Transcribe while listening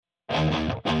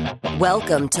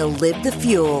Welcome to Live the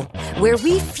Fuel, where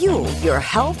we fuel your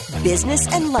health, business,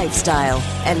 and lifestyle.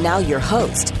 And now your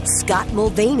host, Scott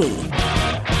Mulvaney.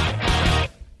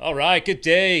 All right, good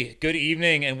day, good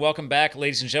evening, and welcome back,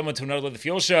 ladies and gentlemen, to another Live the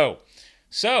Fuel show.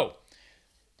 So,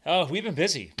 we've been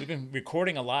busy. We've been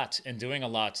recording a lot and doing a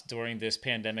lot during this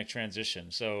pandemic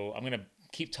transition. So I'm going to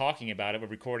keep talking about it. We're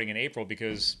recording in April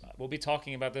because we'll be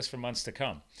talking about this for months to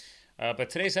come. But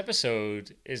today's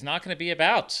episode is not going to be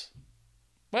about,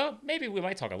 well, maybe we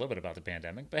might talk a little bit about the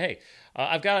pandemic. But hey,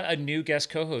 I've got a new guest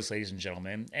co-host, ladies and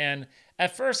gentlemen. And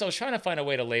at first, I was trying to find a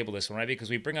way to label this one, right? Because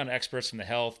we bring on experts from the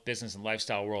health, business, and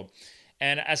lifestyle world.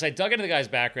 And as I dug into the guy's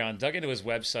background, dug into his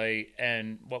website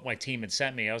and what my team had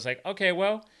sent me, I was like, okay,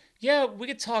 well, yeah, we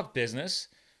could talk business,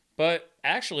 but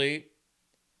actually,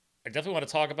 I definitely want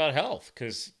to talk about health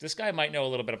because this guy might know a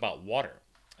little bit about water.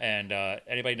 And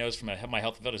anybody knows from my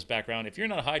health and fitness background, if you're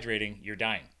not hydrating, you're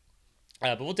dying.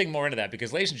 But we'll dig more into that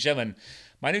because, ladies and gentlemen,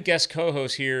 my new guest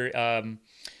co-host here,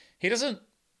 he doesn't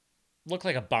look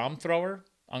like a bomb thrower.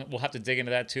 We'll have to dig into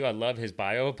that too. I love his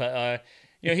bio, but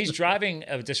he's driving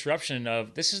a disruption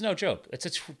of, this is no joke. It's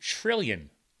a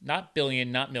trillion, not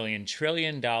billion, not million, $1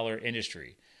 trillion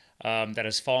industry that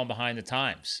has fallen behind the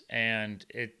times. And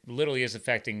it literally is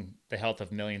affecting the health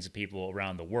of millions of people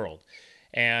around the world.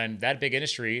 And that big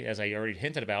industry, as I already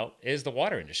hinted about, is the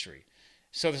water industry.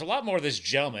 So there's a lot more of this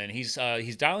gentleman. He's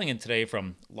dialing in today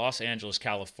from Los Angeles,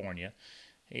 California.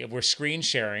 We're screen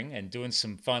sharing and doing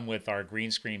some fun with our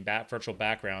green screen virtual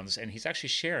backgrounds, and he's actually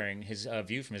sharing his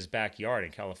view from his backyard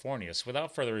in California. So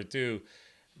without further ado,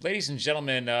 ladies and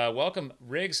gentlemen, welcome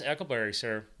Riggs Eckelberry,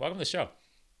 sir. Welcome to the show.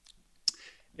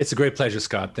 It's a great pleasure,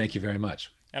 Scott. Thank you very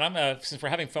much. And since we're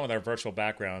having fun with our virtual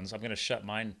backgrounds, I'm going to shut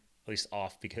mine at least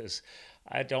off because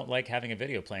I don't like having a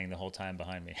video playing the whole time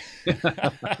behind me.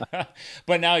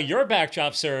 But now your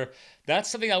backdrop, sir,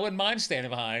 that's something I wouldn't mind standing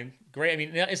behind. Great. I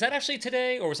mean, is that actually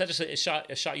today, or was that just a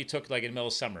shot you took like in the middle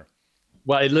of summer?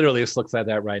 Well, it literally just looks like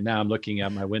that right now. I'm looking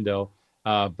out my window.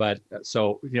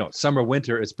 Summer,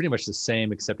 winter is pretty much the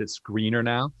same, except it's greener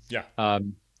now. Yeah.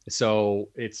 So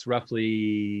it's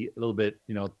roughly a little bit,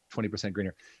 20%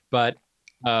 greener. But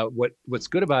what's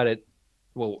good about it,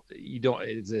 well,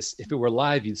 if it were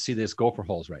live, you'd see this gopher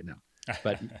holes right now,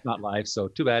 but it's not live. So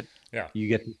too bad. Yeah. You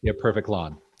get to see a perfect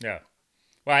lawn. Yeah.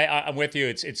 Well, I'm with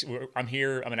you. I'm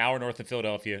here. I'm an hour north of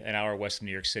Philadelphia, an hour west of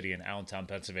New York City in Allentown,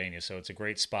 Pennsylvania. So it's a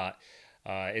great spot.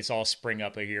 It's all spring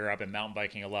up here. I've been mountain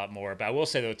biking a lot more, but I will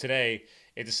say though, today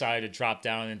it decided to drop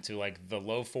down into like the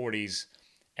low 40s.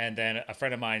 And then a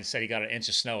friend of mine said he got an inch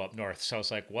of snow up north. So I was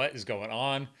like, what is going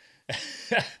on?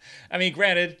 I mean,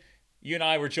 granted, you and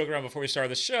I were joking around before we started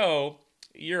the show.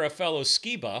 You're a fellow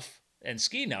ski buff and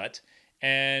ski nut.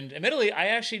 And admittedly, I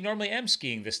actually normally am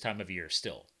skiing this time of year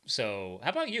still. So how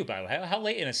about you, Bio? How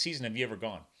late in a season have you ever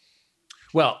gone?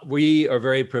 Well, we are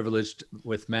very privileged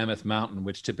with Mammoth Mountain,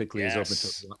 which typically is open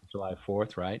until July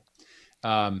 4th, right?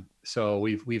 So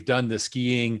we've done the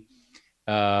skiing.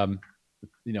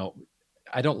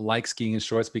 I don't like skiing in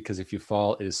shorts because if you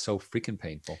fall, it is so freaking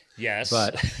painful. Yes,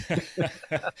 but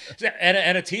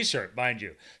and a t-shirt, mind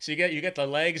you. So you get the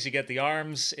legs, you get the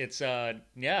arms. It's not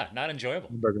enjoyable.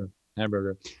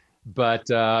 Hamburger. But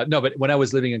but when I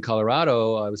was living in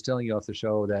Colorado, I was telling you off the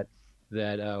show that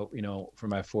for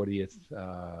my 40th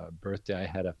birthday, I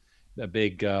had a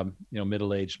big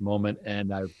middle-aged moment,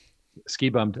 and I ski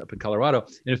bummed up in Colorado.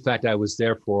 And in fact,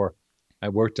 I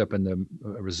worked up in the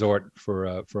resort for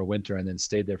a winter and then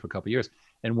stayed there for a couple of years.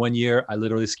 And one year I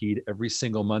literally skied every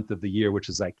single month of the year, which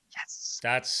is like, yes.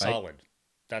 That's right? solid.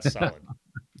 That's solid.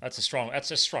 That's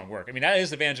just strong work. I mean, that is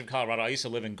the advantage of Colorado. I used to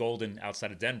live in Golden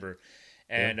outside of Denver.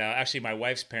 And actually my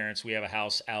wife's parents, we have a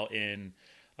house out in,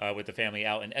 with the family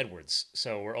out in Edwards.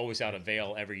 So we're always out at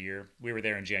Vail every year. We were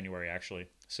there in January actually.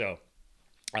 So,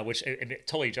 which it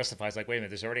totally justifies like, wait a minute,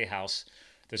 there's already a house.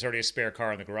 There's already a spare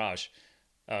car in the garage.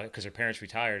 Because their parents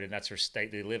retired and that's their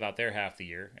state. They live out there half the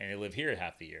year and they live here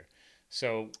half the year.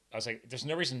 So I was like, there's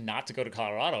no reason not to go to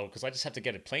Colorado because I just have to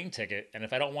get a plane ticket. And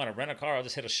if I don't want to rent a car, I'll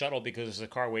just hit a shuttle because there's a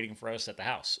car waiting for us at the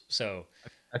house. So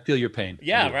I feel your pain.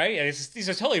 Yeah, right. These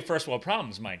are totally first world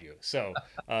problems, mind you. So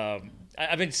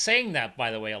I've been saying that,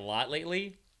 by the way, a lot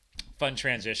lately. Fun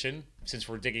transition since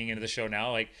we're digging into the show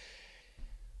now. Like,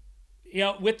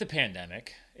 with the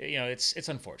pandemic, it's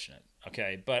unfortunate.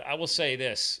 Okay. But I will say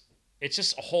this. It's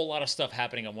just a whole lot of stuff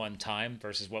happening at one time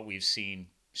versus what we've seen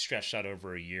stretched out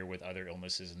over a year with other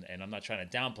illnesses. And I'm not trying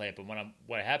to downplay it, but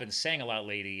what I have been saying a lot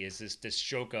lately is this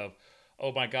joke of,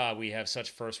 oh my God, we have such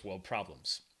first world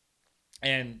problems.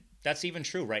 And that's even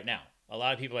true right now. A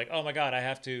lot of people are like, oh my God, I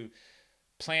have to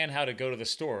plan how to go to the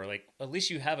store. Like, at least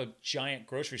you have a giant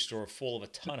grocery store full of a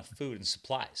ton of food and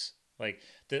supplies. Like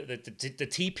the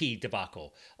TP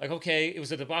debacle. Like, okay, it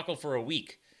was a debacle for a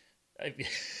week.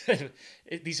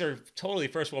 These are totally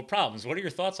first world problems. What are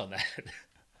your thoughts on that?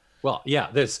 Well, yeah,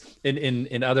 there's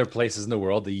in other places in the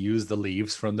world, they use the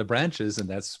leaves from the branches, and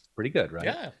that's pretty good,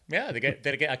 right? Yeah. They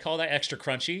get. I call that extra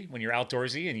crunchy when you're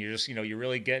outdoorsy and you're just, you're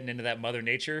really getting into that Mother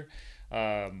Nature.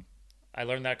 I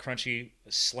learned that crunchy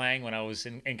slang when I was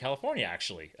in California.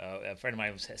 Actually, a friend of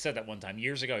mine said that one time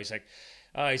years ago. He's like,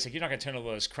 you're not gonna turn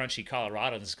over those crunchy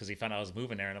Coloradans because he found out I was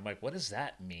moving there, and I'm like, what does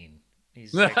that mean?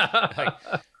 He's like, I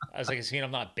was like, is he mean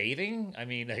I'm not bathing? I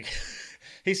mean, like,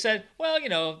 he said, well,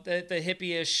 the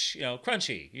hippie-ish,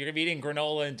 crunchy. You're gonna be eating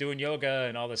granola and doing yoga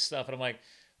and all this stuff. And I'm like,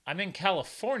 I'm in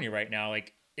California right now.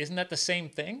 Like, isn't that the same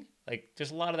thing? Like,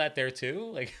 there's a lot of that there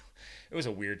too. Like, it was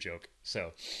a weird joke.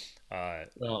 So,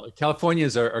 well,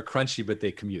 Californians are crunchy, but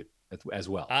they commute as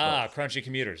well. Both. Crunchy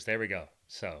commuters. There we go.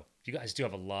 So you guys do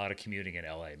have a lot of commuting in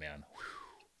LA, man. Whew.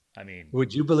 I mean,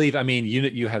 would you believe? I mean,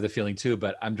 you have the feeling too,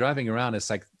 but I'm driving around. It's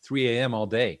like 3 a.m. all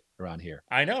day around here.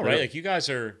 I know, right? Like, you guys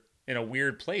are in a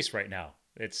weird place right now.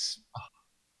 It's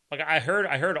like I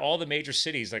heard all the major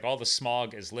cities, like all the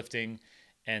smog is lifting,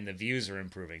 and the views are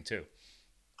improving too.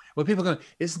 Well, people are going,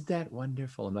 isn't that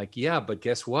wonderful? I'm like, yeah, but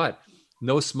guess what?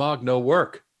 No smog, no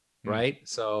work, right?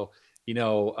 So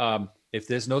if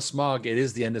there's no smog, it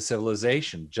is the end of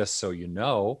civilization, just so you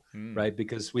know, right?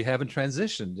 Because we haven't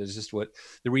transitioned. It's just what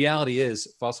the reality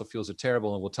is. Fossil fuels are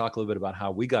terrible. And we'll talk a little bit about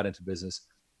how we got into business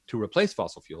to replace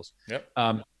fossil fuels. Yep.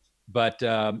 But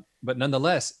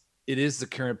nonetheless, it is the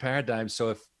current paradigm. So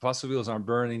if fossil fuels aren't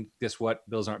burning, guess what?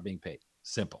 Bills aren't being paid.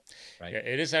 Simple, right? Yeah,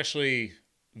 it is actually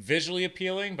visually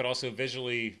appealing, but also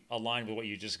visually aligned with what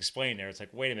you just explained there. It's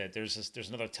like, wait a minute, there's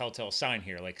another telltale sign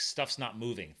here. Like, stuff's not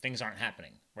moving, things aren't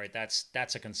happening, right?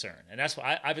 That's a concern, and that's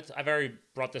why I've already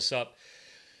brought this up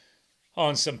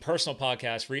on some personal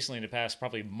podcasts recently in the past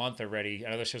probably month already,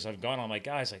 and other shows I've gone on. I'm like,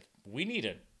 guys, like, we need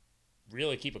to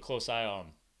really keep a close eye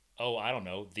on, I don't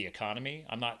know, the economy.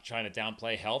 I'm not trying to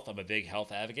downplay health. I'm a big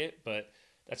health advocate, but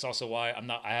that's also why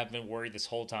I haven't been worried this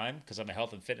whole time, because I'm a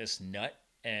health and fitness nut,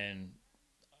 and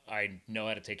I know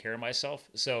how to take care of myself.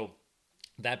 So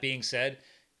that being said,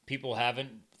 people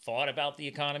haven't thought about the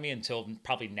economy until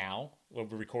probably now. We're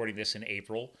recording this in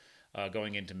April,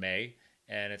 going into May.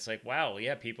 And it's like, wow,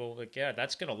 yeah, people, like, yeah,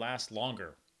 that's going to last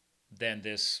longer than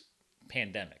this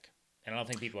pandemic. And I don't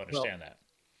think people understand that.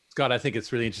 Scott, I think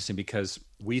it's really interesting because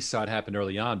we saw it happen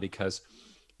early on because,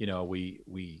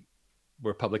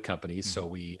 we're public companies. So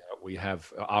we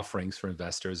have offerings for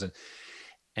investors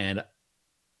and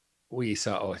we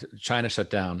saw China shut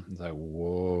down. It's like,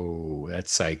 whoa,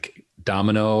 that's like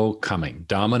domino coming.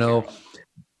 Domino.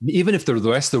 Even if the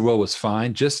rest of the world was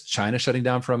fine, just China shutting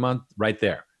down for a month, right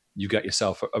there, you got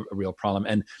yourself a real problem.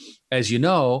 And as you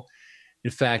know,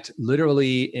 in fact,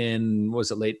 literally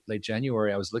late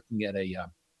January, I was looking at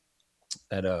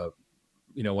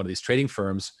one of these trading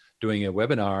firms doing a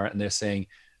webinar, and they're saying,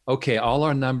 okay, all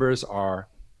our numbers are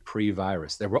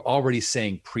pre-virus. They were already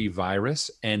saying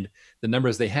pre-virus, and the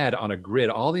numbers they had on a grid,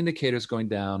 all the indicators going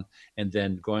down and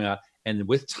then going up. And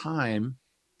with time,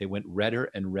 they went redder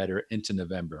and redder into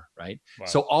November, right? Wow.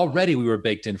 So already we were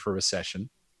baked in for a recession.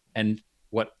 And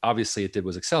what obviously it did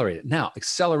was accelerate it. Now,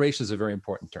 acceleration is a very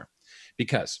important term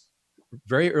because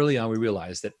very early on, we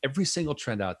realized that every single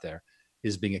trend out there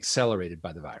is being accelerated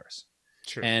by the virus.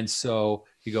 True. And so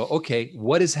you go, okay,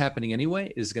 what is happening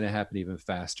anyway is going to happen even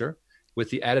faster, with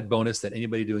the added bonus that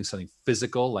anybody doing something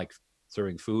physical like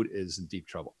serving food is in deep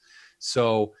trouble.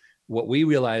 So what we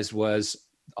realized was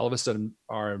all of a sudden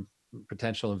our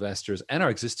potential investors and our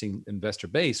existing investor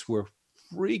base were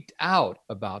freaked out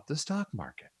about the stock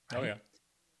market. Right? Oh yeah.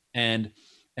 And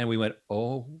we went,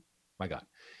 oh my God.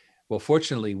 Well,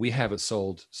 fortunately, we haven't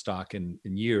sold stock in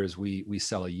years. We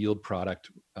sell a yield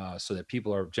product so that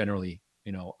people are generally,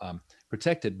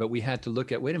 protected. But we had to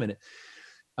look at, wait a minute,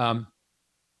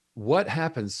 what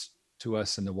happens to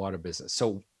us in the water business?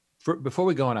 So before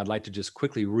we go on, I'd like to just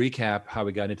quickly recap how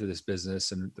we got into this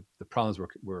business and the problems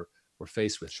we're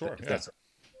faced with. Sure.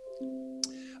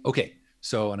 Okay.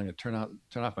 So I'm going to turn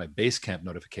off my Basecamp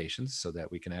notifications so that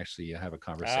we can actually have a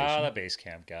conversation. The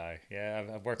Basecamp guy. Yeah,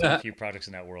 I've worked on a few projects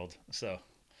in that world. So.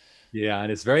 Yeah,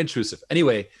 and it's very intrusive.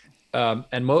 Anyway,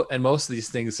 and most of these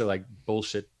things are like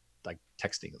bullshit, like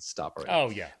texting and stuff. Already. Oh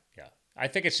yeah. I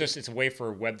think it's a way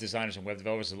for web designers and web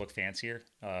developers to look fancier.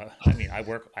 I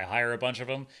hire a bunch of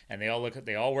them, and they all work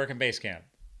in Basecamp.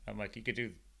 I'm like, I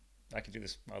could do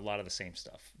this, a lot of the same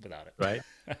stuff without it. Right,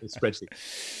 it's spreadsheet.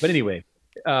 But anyway,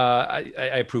 I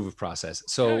approve of process.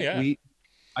 So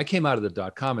I came out of the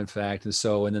dot-com, in fact. And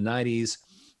so in the 90s,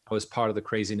 I was part of the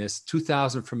craziness.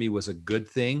 2000 for me was a good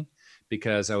thing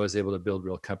because I was able to build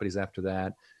real companies after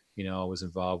that. I was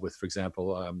involved with, for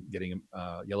example, getting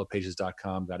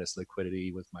yellowpages.com, got its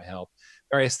liquidity with my help,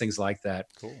 various things like that.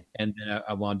 Cool. And then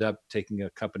I wound up taking a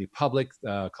company public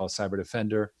called Cyber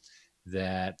Defender.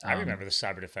 That I remember the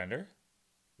Cyber Defender.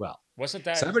 Well, wasn't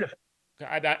that Cyber?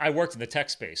 I worked in the tech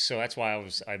space, so that's why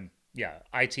I'm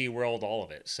IT world, all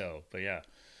of it. So, but yeah.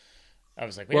 I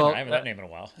was like, wait a minute, I haven't that name in a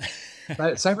while.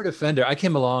 Cyber Defender, I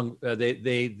came along.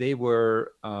 They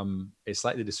were a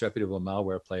slightly disreputable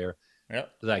malware player,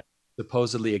 like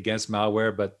supposedly against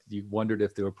malware, but you wondered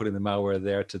if they were putting the malware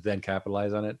there to then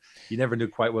capitalize on it. You never knew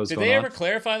quite what was going on. Did they ever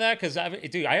clarify that? Because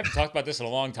dude, I haven't talked about this in a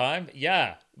long time.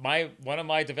 Yeah, one of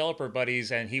my developer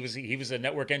buddies, and he was a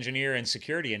network engineer and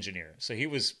security engineer. So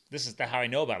this is how I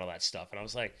know about all that stuff. And I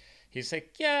was like, he's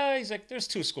like, there's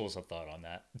two schools of thought on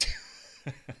that.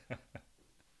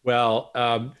 Well,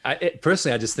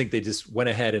 personally, I just think they just went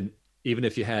ahead and even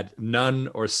if you had none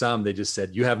or some, they just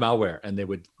said, you have malware, and they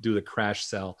would do the crash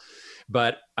sell.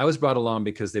 But I was brought along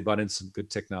because they brought in some good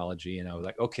technology, and I was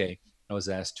like, okay. I was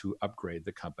asked to upgrade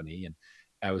the company, and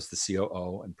I was the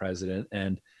COO and president.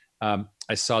 And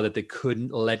I saw that they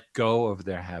couldn't let go of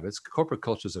their habits. Corporate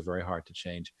cultures are very hard to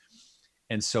change.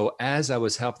 And so as I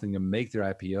was helping them make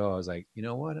their IPO, I was like, you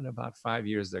know what? In about 5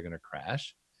 years, they're going to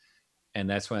crash. And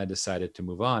that's when I decided to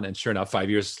move on. And sure enough, 5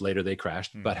 years later, they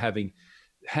crashed. But having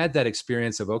had that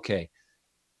experience of, okay,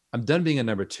 I'm done being a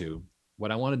number two.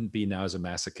 What I want to be now is a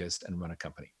masochist and run a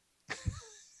company.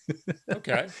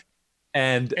 Okay.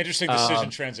 And interesting decision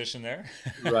transition there.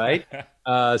 Right.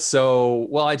 I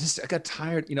got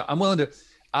tired.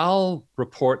 I'll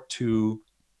report to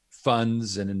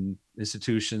funds and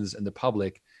institutions and the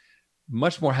public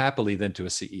much more happily than to a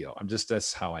CEO.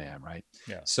 That's how I am. Right.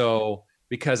 Yeah. So,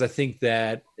 because I think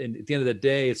that at the end of the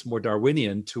day, it's more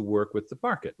Darwinian to work with the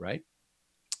market. Right.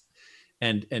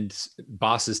 And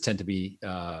bosses tend to be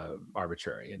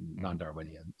arbitrary and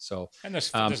non-Darwinian. So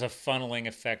there's a funneling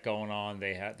effect going on.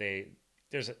 You're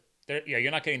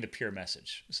not getting the pure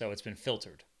message, so it's been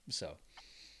filtered. So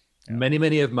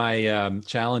many of my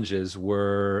challenges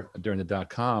were during the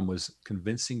 .com was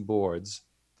convincing boards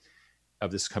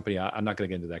of this company. I'm not going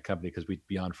to get into that company because we'd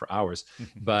be on for hours,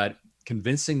 but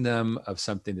convincing them of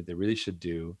something that they really should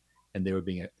do, and they were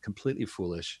being completely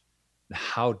foolish.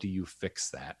 How do you fix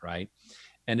that, right?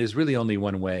 And there's really only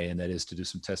one way, and that is to do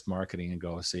some test marketing and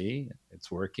go, see, it's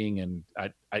working, and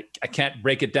I can't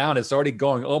break it down. It's already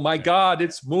going. Oh my God,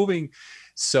 it's moving.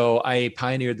 So I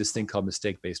pioneered this thing called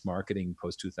mistake-based marketing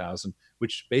post 2000,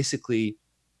 which basically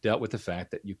dealt with the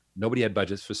fact that nobody had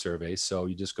budgets for surveys, so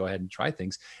you just go ahead and try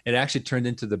things. And it actually turned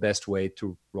into the best way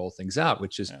to roll things out,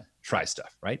 which is try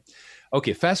stuff, right?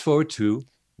 Okay, fast forward to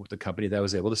the company that I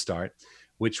was able to start,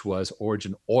 which was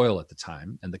Origin Oil at the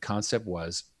time. And the concept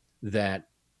was that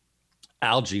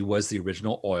algae was the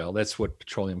original oil. That's what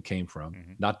petroleum came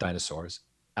from, not dinosaurs,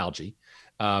 algae.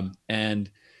 And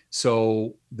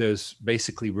so there's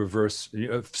basically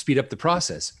speed up the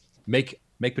process, make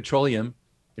petroleum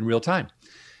in real time.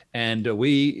 And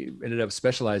we ended up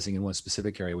specializing in one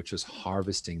specific area, which was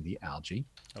harvesting the algae.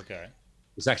 Okay.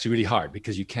 It's actually really hard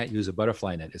because you can't use a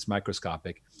butterfly net. It's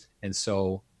microscopic. And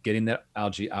so getting that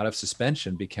algae out of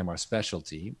suspension became our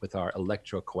specialty with our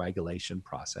electrocoagulation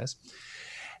process.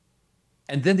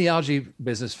 And then the algae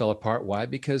business fell apart. Why?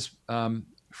 Because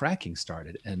fracking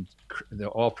started and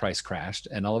the oil price crashed.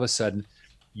 And all of a sudden,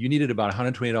 you needed about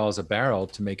 $120 a barrel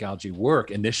to make algae work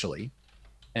initially.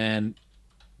 And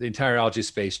the entire algae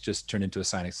space just turned into a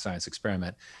science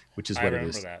experiment, which is what it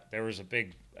is. I remember that. There was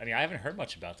I haven't heard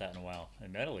much about that in a while.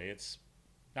 Admittedly, it's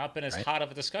not been as hot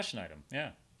of a discussion item.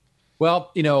 Yeah.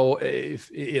 Well,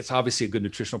 it's obviously a good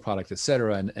nutritional product, et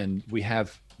cetera. And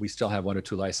we still have one or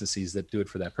two licensees that do it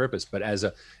for that purpose. But as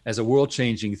a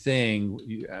world-changing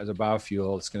thing, as a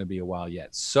biofuel, it's going to be a while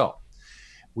yet. So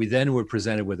we then were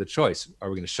presented with a choice. Are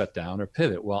we going to shut down or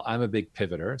pivot? Well, I'm a big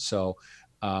pivoter. So,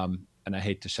 and I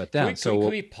hate to shut down. Can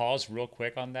we pause real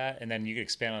quick on that? And then you can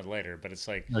expand on it later. But it's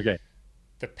like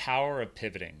the power of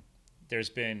pivoting. There's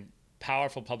been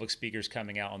powerful public speakers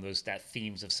coming out on that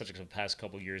themes of subjects of the past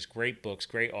couple of years, great books,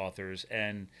 great authors,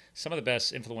 and some of the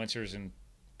best influencers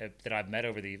that I've met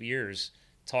over the years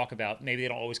talk about, maybe they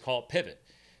don't always call it pivot.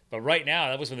 But right now,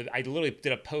 that was when I literally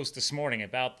did a post this morning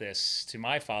about this to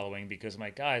my following because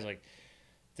my guys, like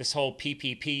this whole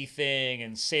PPP thing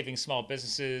and saving small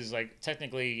businesses, like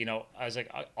technically, I was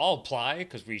like, I'll apply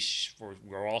because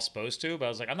we're all supposed to, but I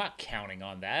was like, I'm not counting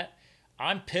on that.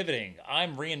 I'm pivoting.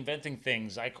 I'm reinventing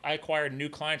things. I acquired new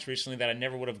clients recently that I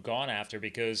never would have gone after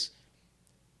because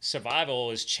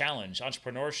survival is challenge,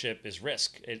 entrepreneurship is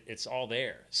risk. It's all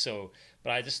there. So,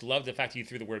 but I just love the fact that you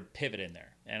threw the word pivot in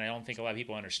there, and I don't think a lot of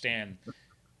people understand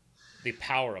the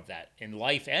power of that in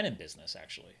life and in business,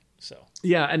 actually. So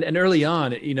yeah, and early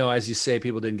on, as you say,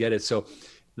 people didn't get it. So,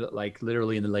 like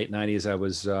literally in the late '90s, I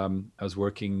was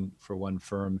working for one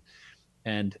firm,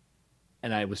 and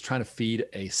I was trying to feed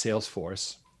a sales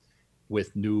force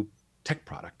with new tech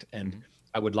product, and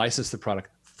I would license the product,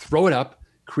 throw it up,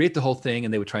 create the whole thing,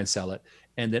 and they would try and sell it.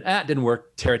 And then, it didn't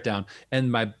work, tear it down.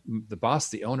 And the boss,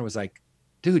 the owner, was like,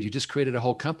 dude, you just created a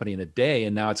whole company in a day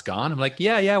and now it's gone. I'm like,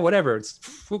 yeah, whatever.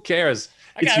 Who cares?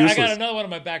 I got another one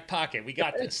in my back pocket. We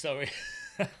got this. So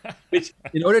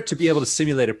in order to be able to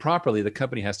simulate it properly, the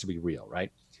company has to be real,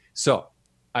 right? So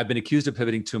I've been accused of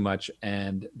pivoting too much,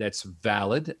 and that's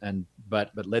valid.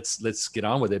 But let's get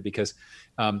on with it, because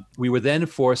we were then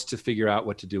forced to figure out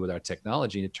what to do with our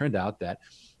technology. And it turned out that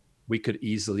we could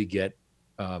easily get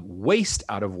waste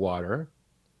out of water,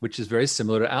 which is very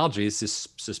similar to algae. It's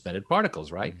just suspended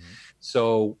particles, right? Mm-hmm.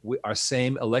 So our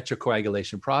same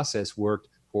electrocoagulation process worked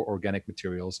for organic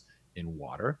materials in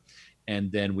water.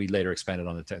 And then we later expanded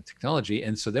on the technology.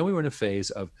 And so then we were in a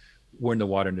phase of, we're in the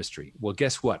water industry. Well,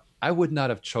 guess what? I would not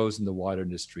have chosen the water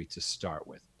industry to start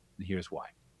with. And here's why.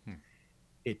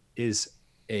 It is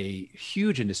a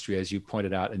huge industry, as you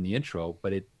pointed out in the intro,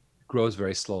 but it grows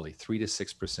very slowly, 3 to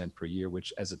 6% per year,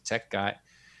 which as a tech guy,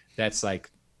 that's like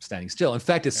standing still. In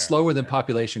fact, it's slower than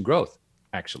population growth,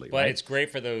 actually. But right? It's great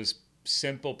for those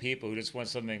simple people who just want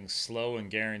something slow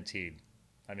and guaranteed.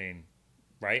 I mean,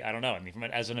 right? I don't know. I mean,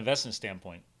 as an investment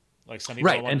standpoint, like some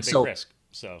people don't want the big risk.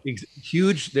 So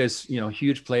huge. There's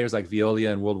huge players like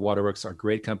Veolia and World Waterworks are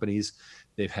great companies.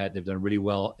 They've done really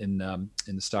well in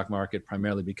the stock market,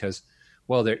 primarily because,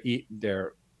 well,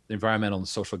 they're environmental and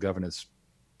social governance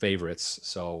favorites.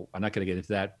 So I'm not going to get into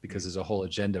that, because there's a whole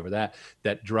agenda over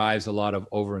that drives a lot of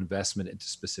overinvestment into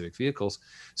specific vehicles.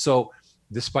 So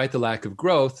despite the lack of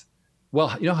growth,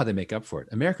 well, you know how they make up for it.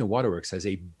 American Waterworks has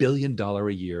 $1 billion a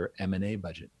year M&A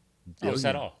budget. Oh, is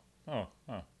that all? Oh.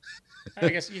 I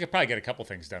guess you could probably get a couple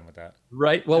things done with that.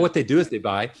 Right. Well, what they do is they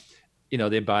buy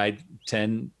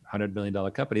 10, $100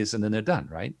 million companies, and then they're done,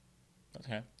 right?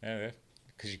 Okay.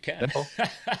 Because you can.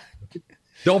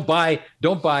 Don't buy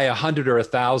 100 or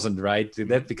 1,000, right?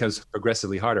 That becomes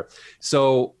progressively harder.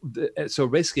 So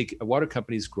basically, water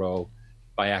companies grow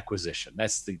by acquisition.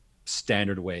 That's the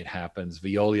standard way it happens.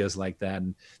 Veolia is like that,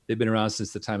 and they've been around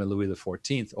since the time of Louis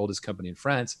XIV, oldest company in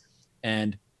France,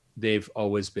 and they've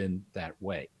always been that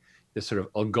way. They sort of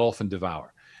engulf and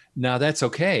devour. Now that's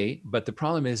okay, but the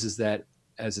problem is that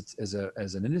as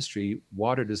an industry,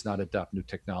 water does not adopt new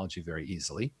technology very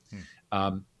easily.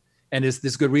 And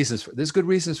there's good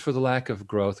reasons for the lack of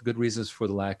growth, good reasons for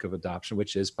the lack of adoption,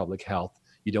 which is public health.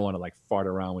 You don't want to fart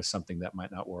around with something that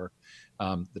might not work,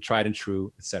 the tried and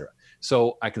true, et cetera.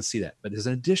 So I can see that. But there's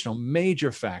an additional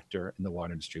major factor in the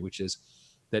water industry, which is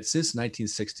that since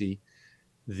 1960,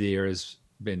 there's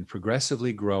been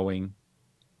progressively growing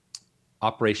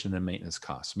operation and maintenance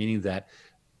costs, meaning that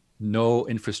no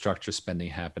infrastructure spending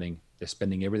happening. They're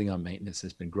spending everything on maintenance.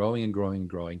 It's been growing and growing and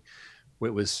growing.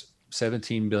 It was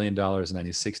 $17 billion in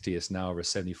 1960. It's now over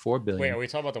 $74 billion. Wait, are we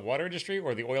talking about the water industry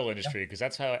or the oil industry? Because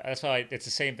that's how it's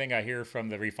the same thing I hear from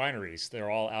the refineries.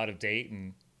 They're all out of date,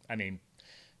 and I mean,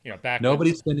 back.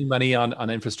 Nobody's spending money on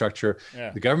infrastructure. Yeah.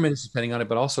 The government is spending on it,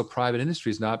 but also private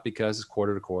industries, not, because it's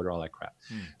quarter to quarter, all that crap.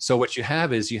 So what you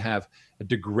have is a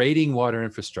degrading water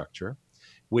infrastructure,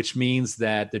 which means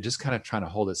that they're just kind of trying to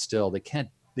hold it still.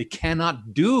 They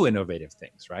cannot do innovative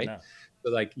things, right? No.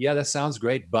 So that sounds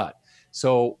great, but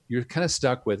so you're kind of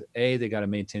stuck with they got to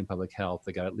maintain public health.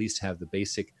 They got to at least have the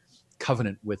basic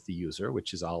covenant with the user,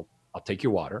 which is I'll take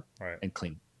your water and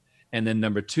clean. And then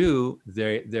number two,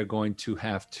 they're going to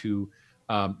have to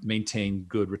maintain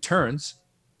good returns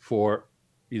for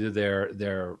either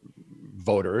their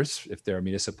voters, if they're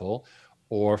municipal,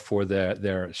 or for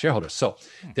their shareholders. So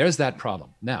there's that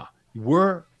problem. Now,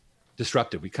 we're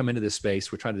disruptive. We come into this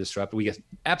space, we're trying to disrupt, we get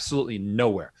absolutely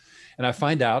nowhere. And I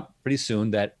find out pretty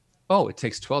soon that, it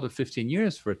takes 12 to 15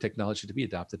 years for a technology to be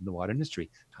adopted in the water industry.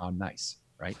 How nice,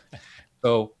 right?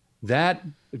 So that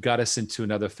got us into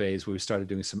another phase where we started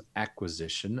doing some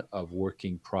acquisition of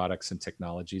working products and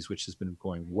technologies, which has been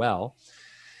going well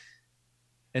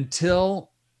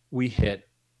until we hit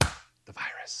the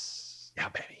virus. Yeah,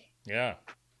 baby. Yeah.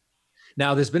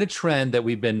 Now, there's been a trend that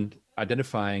we've been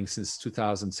identifying since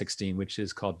 2016, which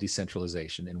is called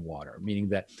decentralization in water, meaning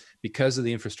that because of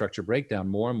the infrastructure breakdown,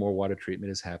 more and more water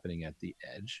treatment is happening at the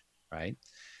edge, right?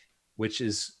 Which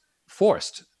is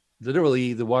forced.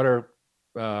 Literally, the water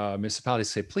municipalities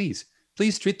say, please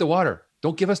treat the water.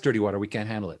 Don't give us dirty water. We can't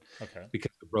handle it Okay.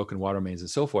 because of broken water mains and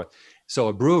so forth. So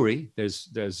a brewery, there's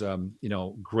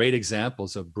great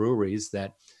examples of breweries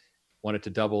that wanted to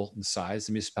double in size.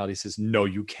 The municipality says, no,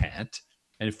 you can't.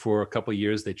 And for a couple of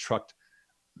years, they trucked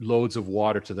loads of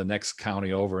water to the next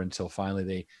county over until finally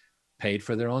they paid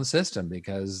for their own system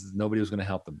because nobody was going to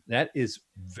help them. That is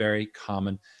very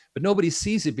common, but nobody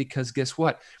sees it because guess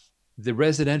what? The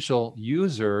residential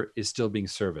user is still being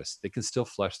serviced. They can still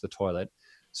flush the toilet.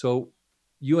 So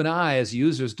you and I as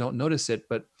users don't notice it,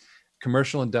 but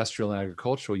commercial, industrial, and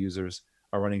agricultural users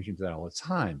are running into that all the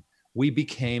time. We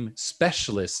became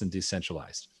specialists in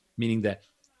decentralized, meaning that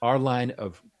our line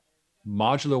of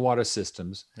modular water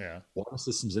systems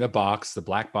in a box, the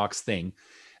black box thing,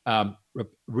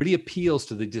 really appeals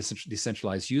to the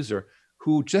decentralized user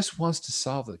who just wants to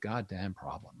solve the goddamn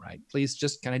problem, right? Please,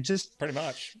 can I just pretty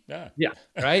much, yeah,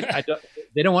 right?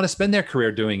 They don't want to spend their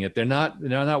career doing it. They're not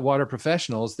water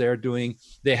professionals.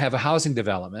 They have a housing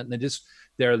development, and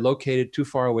they're located too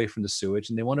far away from the sewage,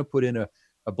 and they want to put in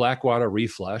a black water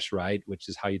reflush, right? Which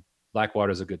is black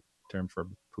water is a good term for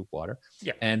poop water.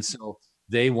 Yeah, and so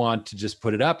they want to just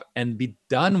put it up and be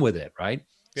done with it, right?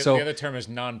 The other term is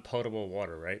non-potable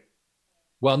water, right?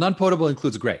 Well, non-potable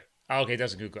includes gray. Oh, okay, it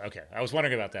doesn't include. Okay, I was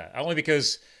wondering about that. Only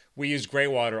because we use gray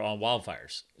water on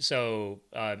wildfires. So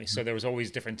there was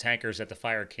always different tankers at the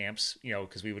fire camps,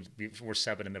 because we're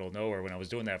set in the middle of nowhere when I was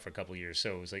doing that for a couple of years.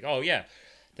 So it was like, oh yeah,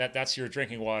 that's your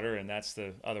drinking water and that's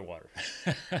the other water.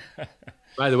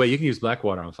 By the way, you can use black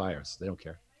water on fires. They don't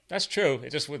care. That's true.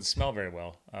 It just wouldn't smell very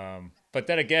well. But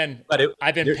then again,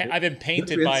 I've been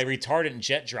painted by retardant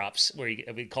jet drops, where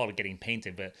we call it getting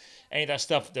painted. But any of that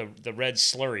stuff, the red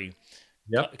slurry,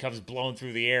 comes blown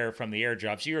through the air from the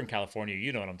airdrops. You're in California,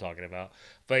 you know what I'm talking about.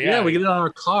 But yeah, we get it on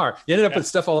our car. You ended up with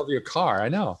stuff all over your car. I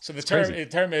know. So the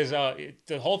term is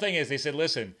the whole thing is they said,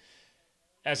 listen,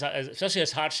 especially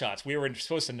as hotshots, we were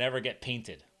supposed to never get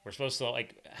painted. We're supposed to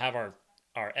have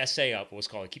our essay up, what's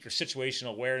called keep your situational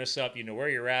awareness up. You know where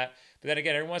you're at. But then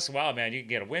again, every once in a while, man, you can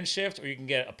get a wind shift, or you can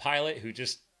get a pilot who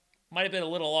just might have been a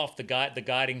little off the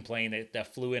guiding plane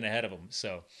that flew in ahead of them.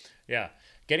 So, yeah,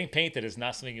 getting painted is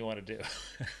not something you want to do.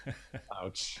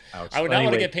 Ouch! I would not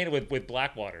want to get painted with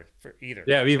black water for either.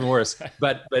 Yeah, even worse.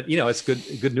 But it's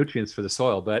good nutrients for the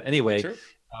soil. But anyway,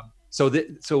 so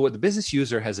the business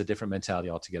user has a different mentality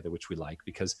altogether, which we like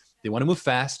because they want to move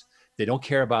fast. They don't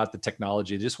care about the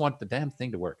technology. They just want the damn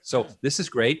thing to work. So this is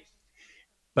great.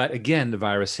 But again, the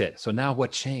virus hit. So now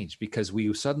what changed? Because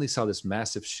we suddenly saw this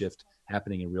massive shift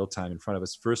happening in real time in front of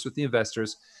us, first with the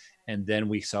investors, and then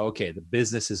we saw, okay, the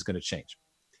business is going to change.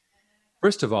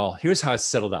 First of all, here's how it's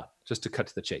settled out, just to cut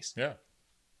to the chase. Yeah.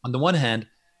 On the one hand,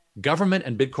 government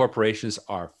and big corporations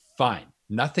are fine.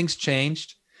 Nothing's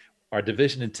changed. Our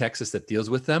division in Texas that deals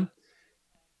with them,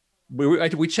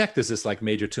 we checked this like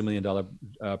major $2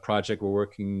 million project we're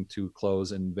working to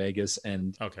close in Vegas,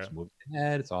 and it's moving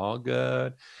ahead. It's all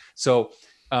good. So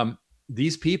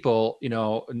these people,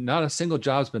 not a single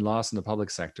job's been lost in the public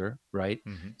sector, right?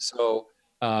 Mm-hmm. So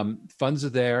funds are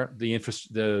there. The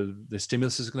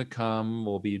stimulus is going to come.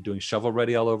 We'll be doing shovel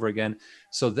ready all over again.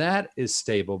 So that is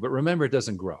stable. But remember, it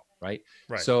doesn't grow, right?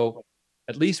 So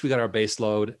at least we got our base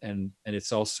load, and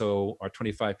it's also our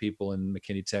 25 people in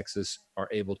McKinney, Texas, are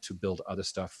able to build other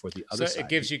stuff for the other side. So it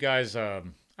gives you guys, I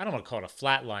don't want to call it a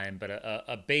flat line, but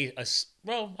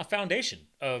a foundation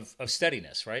of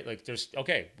steadiness, right? Like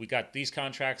we got these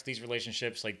contracts, these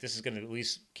relationships, like this is going to at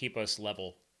least keep us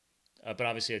level. But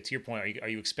obviously, to your point, are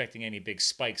you expecting any big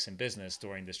spikes in business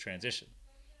during this transition?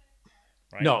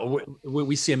 Right? No,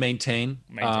 we see a maintain.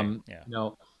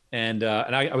 And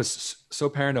I was so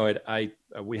paranoid.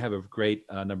 We have a great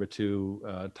number two,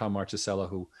 Tom Marchisella,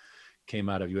 who came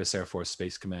out of U.S. Air Force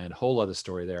Space Command. Whole other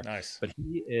story there. Nice. But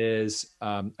he is.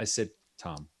 I said,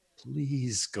 Tom,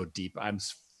 please go deep. I'm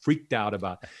freaked out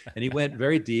about. And he went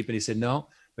very deep, and he said, no,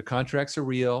 the contracts are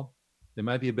real. There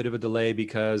might be a bit of a delay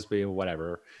because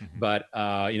whatever, but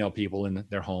people in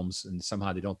their homes and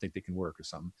somehow they don't think they can work or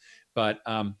something. But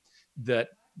that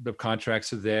the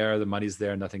contracts are there, the money's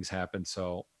there, nothing's happened.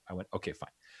 So I went, okay, fine.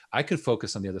 I could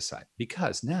focus on the other side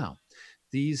because now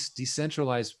these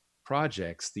decentralized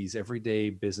projects, these everyday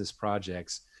business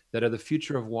projects that are the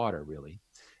future of water, really,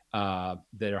 that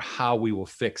are how we will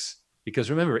fix. Because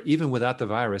remember, even without the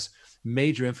virus,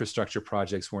 major infrastructure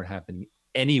projects weren't happening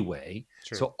anyway.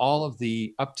 True. So all of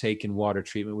the uptake in water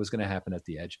treatment was going to happen at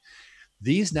the edge.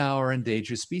 These now are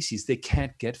endangered species. They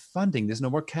can't get funding. There's no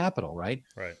more capital, right?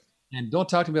 Right. And don't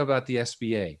talk to me about the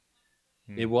SBA.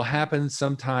 It will happen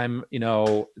sometime, in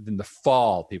the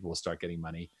fall, people will start getting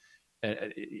money.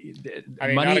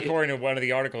 Not according to one of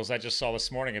the articles I just saw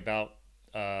this morning about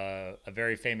a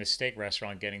very famous steak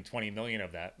restaurant getting 20 million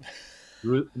of that.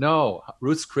 No,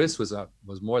 Ruth's Chris was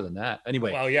more than that.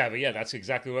 Anyway, Well, yeah, but yeah, that's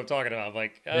exactly what I'm talking about.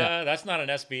 Like, yeah, that's not an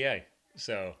SBA.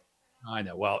 So, I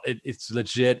know. Well, it's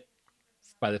legit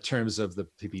by the terms of the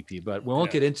PPP, but we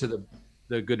won't yeah. get into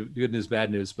the good news,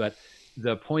 bad news. But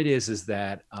the point is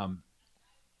that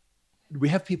we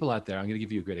have people out there. I'm going to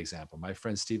give you a great example. My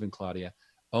friend Steve and Claudia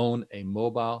own a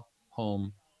mobile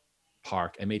home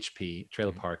park, MHP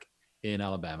trailer park in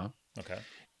Alabama. Okay.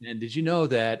 And did you know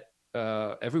that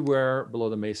everywhere below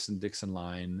the Mason-Dixon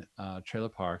line, trailer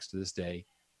parks to this day,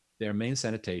 their main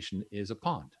sanitation is a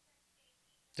pond.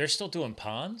 They're still doing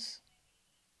ponds?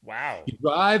 Wow. You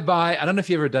drive by. I don't know if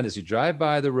you've ever done this. You drive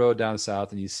by the road down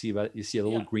south, and you see a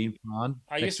little green pond.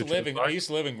 I used to live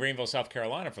in Greenville, South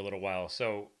Carolina for a little while,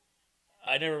 so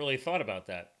I never really thought about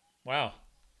that. Wow.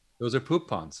 Those are poop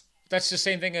ponds. That's the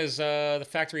same thing as the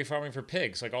factory farming for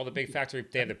pigs. Like all the big factory,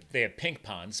 they have pink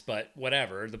ponds, but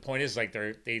whatever. The point is, like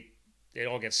it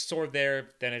all gets stored there,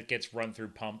 then it gets run through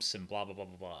pumps and blah blah blah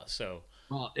blah blah. So,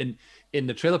 well, in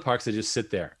the trailer parks, they just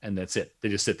sit there, and that's it. They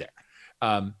just sit there,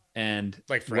 and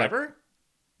like forever.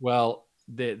 Well,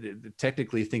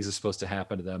 technically things are supposed to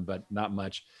happen to them, but not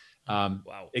much.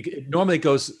 Wow. It normally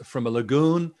goes from a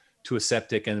lagoon to a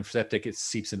septic, and septic it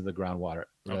seeps into the groundwater.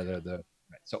 Okay.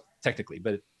 So technically,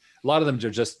 but a lot of them are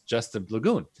just the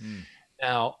lagoon.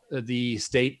 Now, the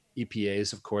state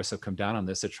EPAs, of course, have come down on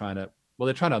this. They're trying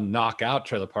to knock out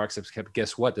trailer parks. Except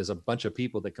guess what? There's a bunch of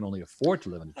people that can only afford to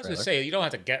live in a trailer. I was going to say, you don't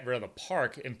have to get rid of the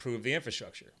park, improve the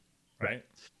infrastructure, right?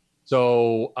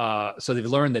 So they've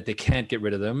learned that they can't get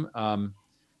rid of them.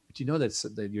 But you know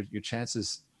that your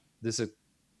chances. There's a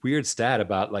weird stat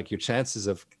about like your chances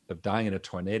of dying in a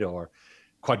tornado are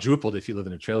quadrupled if you live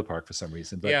in a trailer park for some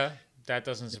reason. But yeah, that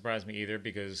doesn't surprise me either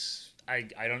because I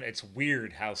don't. It's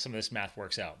weird how some of this math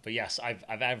works out. But yes,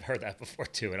 I've heard that before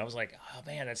too, and I was like, oh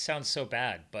man, that sounds so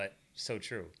bad, but so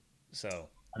true. So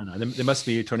I don't know. There must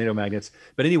be tornado magnets.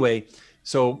 But anyway,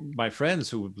 so my friends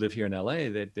who live here in LA,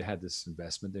 they had this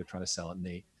investment. They're trying to sell it,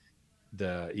 and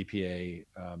the EPA,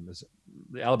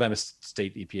 the Alabama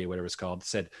State EPA, whatever it's called,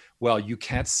 said, well, you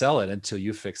can't sell it until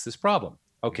you fix this problem.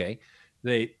 Okay.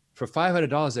 For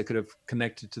 $500, they could have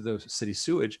connected to the city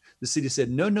sewage. The city said,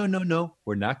 no,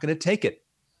 we're not going to take it.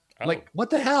 Oh. Like, what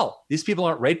the hell? These people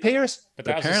aren't ratepayers? But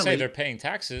I was going to say, they're paying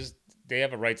taxes. They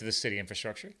have a right to the city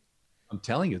infrastructure. I'm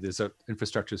telling you,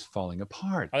 infrastructure is falling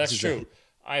apart. Oh, that's true.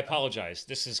 I apologize.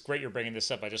 This is great you're bringing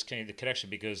this up. I just can't the connection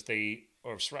because I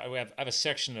have a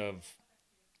section of,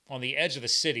 on the edge of the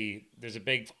city, there's a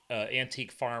big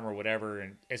antique farm or whatever,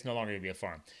 and it's no longer going to be a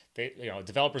farm. A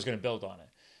developer's going to build on it.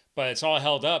 But it's all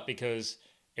held up because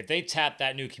if they tap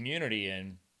that new community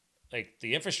in, like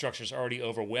the infrastructure is already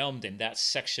overwhelmed in that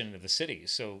section of the city.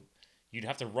 So you'd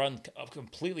have to run a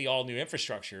completely all new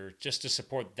infrastructure just to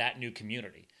support that new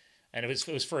community. And it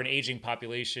was for an aging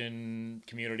population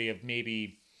community of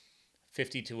maybe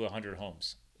 50 to 100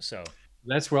 homes. So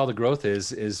that's where all the growth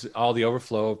is all the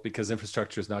overflow because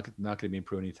infrastructure is not going to be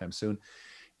improved anytime soon.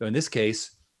 But in this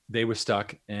case, they were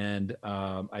stuck, and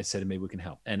I said maybe we can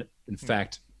help. And in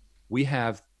fact, we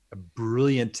have a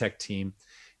brilliant tech team,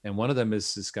 and one of them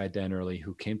is this guy Dan Early,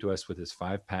 who came to us with his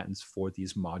 5 patents for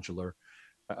these modular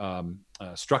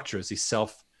structures. These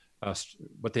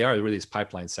what they are really these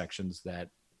pipeline sections that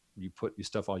you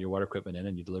stuff all your water equipment in,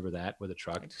 and you deliver that with a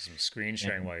truck. I'll do some screen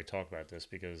sharing while you talk about this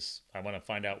because I want to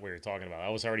find out what you're talking about. I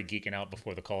was already geeking out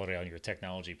before the call today on your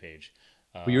technology page.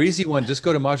 Well, your easy one, just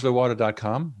go to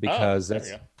modularwater.com because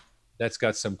that's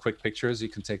got some quick pictures you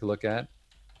can take a look at.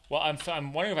 Well,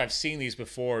 I'm wondering if I've seen these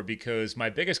before because my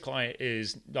biggest client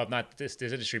is not this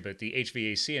industry, but the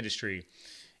HVAC industry,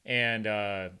 and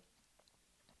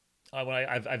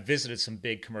I've visited some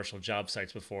big commercial job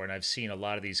sites before, and I've seen a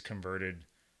lot of these converted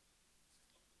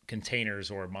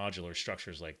containers or modular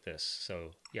structures like this.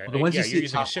 So yeah, well, you're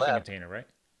using a shipping container, right?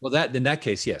 Well, in that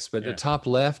case, yes. But the top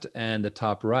left and the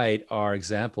top right are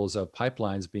examples of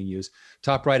pipelines being used.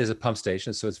 Top right is a pump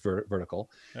station, so it's vertical.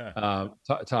 Yeah.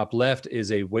 Top left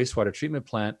is a wastewater treatment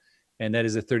plant, and that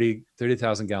is a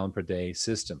 30,000 gallon per day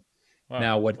system.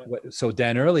 Wow. Now, so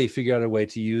Dan Early figured out a way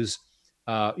to use,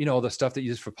 the stuff that you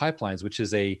use for pipelines, which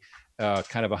is a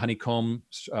kind of a honeycomb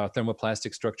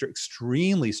thermoplastic structure,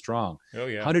 extremely strong. Oh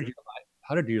yeah.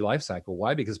 100-year life cycle.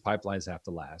 Why? Because pipelines have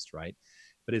to last, right?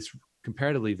 But it's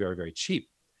comparatively very, very cheap.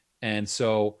 And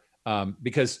so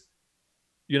because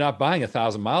you're not buying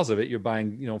 1,000 miles of it, you're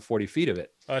buying 40 feet of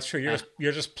it. Oh, that's true.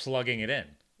 You're just plugging it in.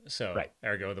 So right.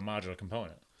 Ergo the modular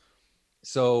component.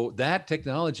 So that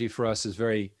technology for us is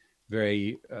very,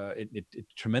 very it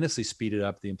tremendously speeded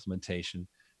up the implementation.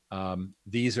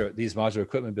 These modular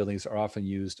equipment buildings are often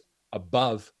used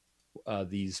above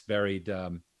these buried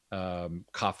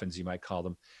coffins, you might call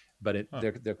them, but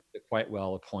they're quite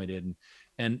well appointed.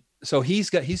 And so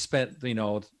he's spent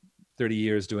 30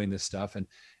 years doing this stuff, and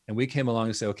we came along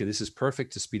and said, okay, this is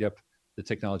perfect to speed up the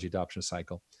technology adoption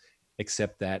cycle,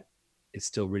 except that it's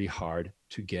still really hard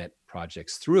to get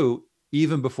projects through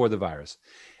even before the virus.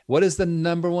 What is the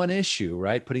number one issue,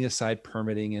 right? Putting aside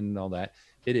permitting and all that,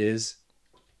 it is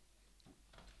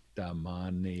the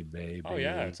money, baby. Oh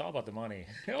yeah, it's all about the money.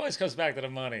 It always comes back to the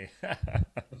money.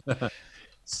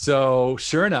 So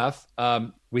sure enough,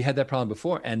 we had that problem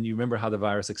before, and you remember how the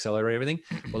virus accelerated everything?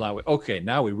 Well,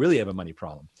 now we really have a money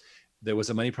problem. There was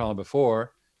a money problem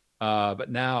before,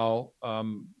 but now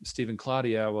Steve and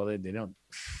Claudia, well, they don't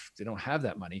have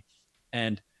that money,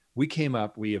 and we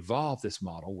evolved this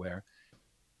model where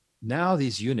now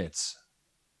these units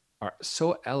are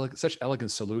such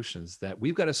elegant solutions that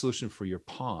we've got a solution for your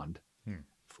pond,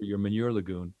 for your manure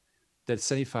lagoon, that's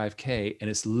 $75K,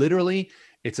 and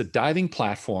it's a diving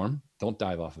platform. Don't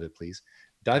dive off of it, please.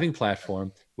 Diving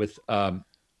platform with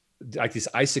like these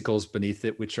icicles beneath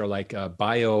it, which are like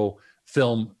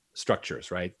biofilm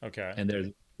structures, right? Okay. And they're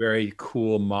very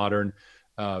cool, modern,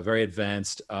 very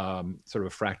advanced, sort of a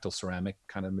fractal ceramic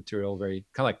kind of material, very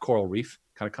kind of like coral reef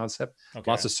kind of concept. Okay.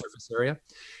 Lots of surface area.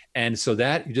 And so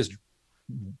that you just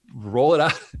roll it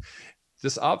out,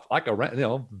 just up like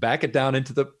back it down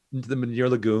into the manure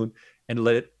lagoon and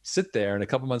let it sit there. And a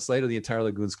couple months later, the entire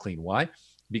lagoon's clean. Why?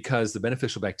 Because the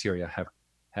beneficial bacteria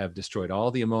have destroyed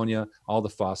all the ammonia, all the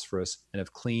phosphorus, and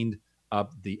have cleaned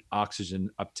up the oxygen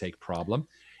uptake problem.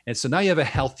 And so now you have a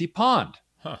healthy pond.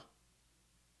 Huh.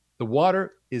 The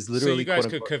water is literally. So you guys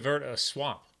could convert a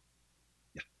swamp.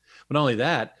 Yeah. But not only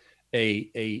that,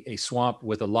 a swamp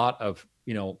with a lot of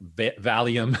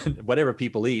Valium, whatever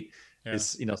people eat,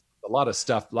 is a lot of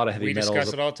stuff, a lot of heavy metals. We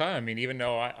discuss it all the time. I mean, even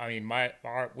though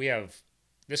we have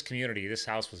this community. This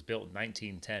house was built in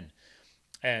 1910,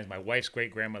 and my wife's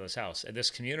great grandmother's house. And this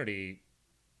community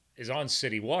is on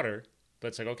city water, but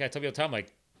it's like, okay, I tell you all the time,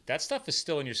 like that stuff is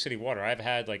still in your city water. I've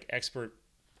had like expert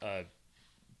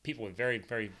people with very,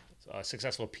 very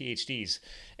successful PhDs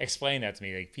explain that to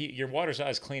me. Like, your water's not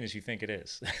as clean as you think it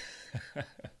is.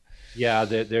 Yeah,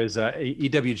 there's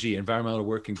EWG, Environmental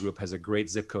Working Group, has a great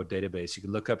zip code database. You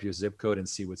can look up your zip code and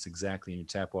see what's exactly in your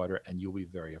tap water, and you'll be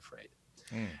very afraid.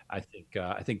 I think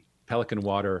Pelican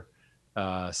Water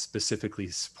specifically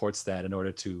supports that in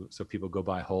order so people go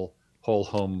buy whole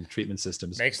home treatment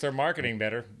systems. Makes their marketing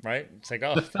better, right? It's like,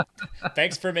 oh,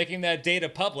 thanks for making that data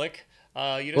public.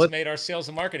 You just made our sales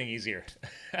and marketing easier.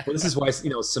 Well, this is why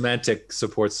Symantec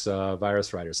supports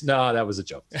virus writers. No, that was a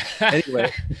joke.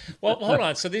 Anyway. Well, hold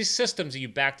on. So these systems you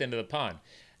backed into the pond.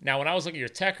 Now, when I was looking at your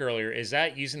tech earlier, is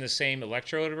that using the same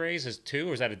electrode arrays as two,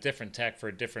 or is that a different tech for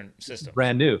a different system?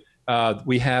 Brand new.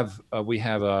 We have. I'm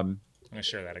gonna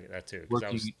share that too.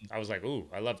 I was like, ooh,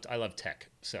 I love tech.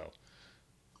 So.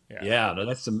 Yeah. No,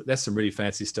 that's some really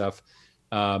fancy stuff.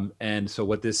 And so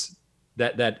what that's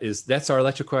our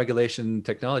electrocoagulation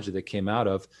technology that came out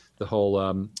of the whole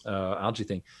algae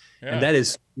thing. Yeah. And that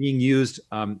is being used.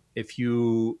 If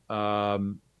you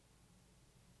can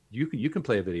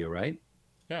play a video, right?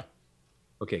 Yeah.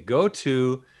 Okay. Go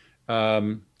to. Is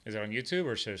it on YouTube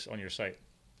or just on your site?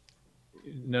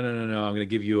 No. I'm going to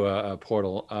give you a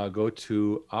portal. Go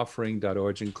to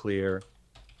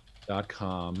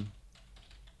offering.originclear.com.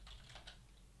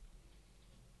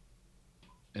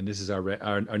 And this is our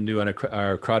new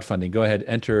our crowdfunding. Go ahead,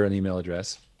 enter an email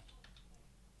address.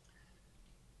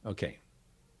 Okay.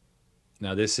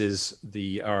 Now this is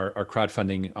our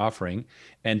crowdfunding offering,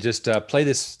 and just play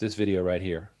this video right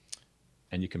here,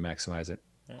 and you can maximize it.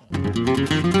 Yeah.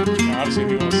 Now, obviously,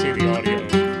 we want to see the audio.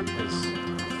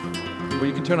 Well,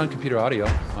 you can turn on computer audio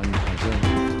on Zoom.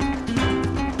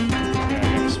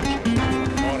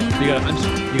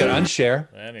 Yeah, you got to unshare.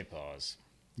 Let me pause.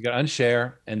 You got to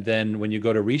unshare, and then when you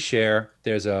go to reshare,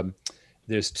 there's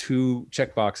two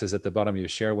checkboxes at the bottom of your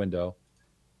share window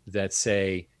that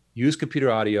say use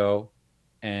computer audio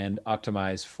and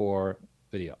optimize for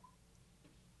video.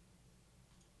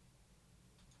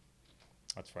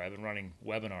 That's right. I've been running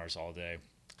webinars all day,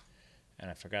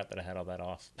 and I forgot that I had all that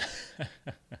off.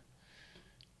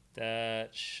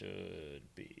 That should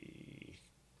be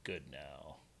good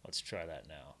now. Let's try that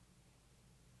now.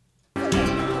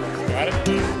 Got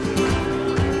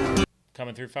it?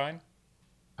 Coming through fine?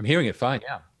 I'm hearing it fine,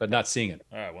 yeah, but not seeing it.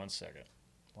 All right, 1 second.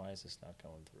 Why is this not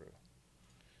going through?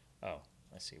 Oh,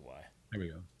 I see why. There we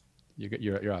go.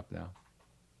 You're up now.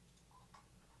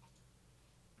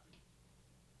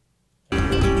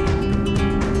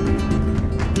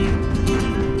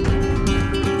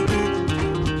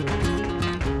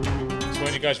 So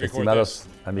when you guys record estimados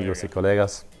this? amigos y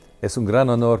colegas, es un gran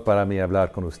honor para mí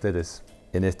hablar con ustedes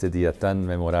en este día tan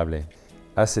memorable.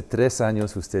 Hace 3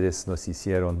 años ustedes nos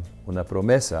hicieron una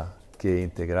promesa que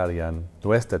integrarían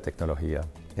nuestra tecnología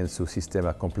en su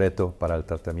sistema completo para el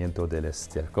tratamiento del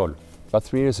estiércol. About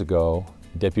 3 years ago,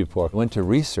 Deputy Pork went to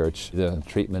research the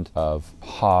treatment of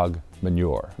hog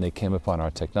manure. And they came upon our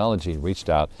technology, reached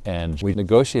out, and we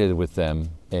negotiated with them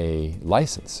a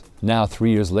license. Now,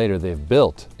 3 years later, they've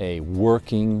built a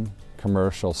working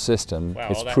commercial system. Wow,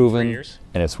 it's all that in 3 proven, years?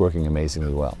 and it's working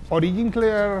amazingly well. Origin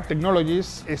Clear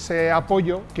Technologies, ese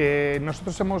apoyo que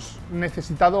nosotros hemos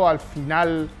necesitado al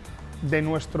final de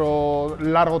nuestro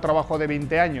largo trabajo de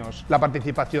 20 años, la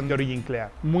participación de Origin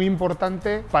Clear. Muy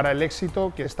importante para el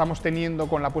éxito que estamos teniendo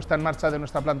con la puesta en marcha de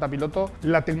nuestra planta piloto.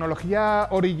 La tecnología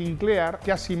Origin Clear,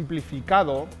 que ha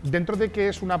simplificado, dentro de que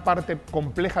es una parte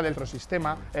compleja del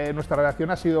ecosistema, nuestra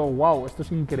reacción ha sido wow, esto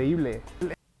es increíble.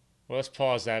 Well, let's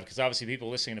pause that because obviously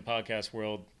people listening to podcast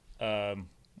world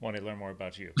want to learn more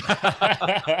about you.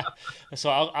 So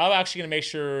I'm actually going to make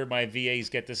sure my VAs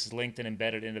get this linked and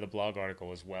embedded into the blog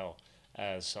article as well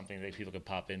as something that people can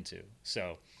pop into.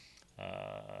 So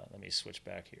let me switch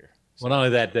back here. Well, not only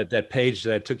that page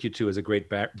that I took you to is a great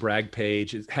brag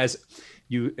page. It has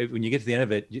when you get to the end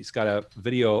of it, it's got a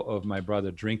video of my brother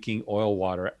drinking oil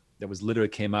water that was literally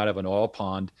came out of an oil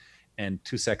pond, and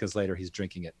 2 seconds later he's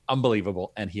drinking it.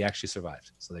 Unbelievable, and he actually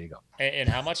survived. So there you go. And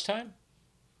how much time?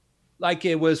 Like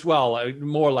it was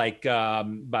more like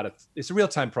it's a real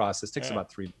time process. It takes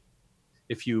about 3.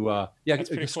 If you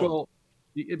scroll,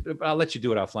 cool. I'll let you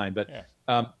do it offline. But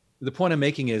the point I'm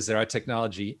making is that our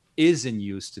technology is in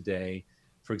use today,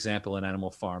 for example, in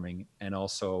animal farming, and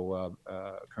also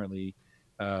currently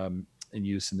in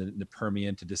use in the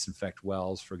Permian to disinfect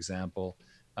wells, for example,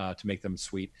 to make them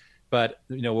sweet. But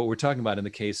what we're talking about in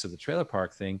the case of the trailer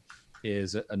park thing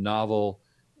is a novel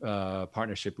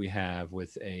partnership we have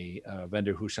with a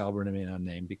vendor who shall remain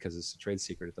unnamed because it's a trade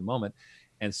secret at the moment.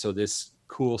 And so this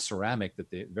cool ceramic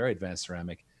very advanced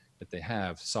ceramic that they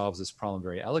have solves this problem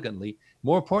very elegantly,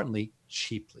 more importantly,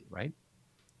 cheaply, right?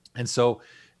 And so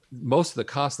most of the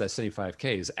cost of that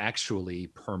 $75K is actually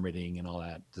permitting and all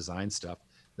that design stuff.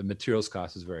 The materials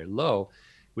cost is very low,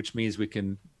 which means we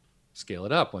can scale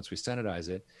it up once we standardize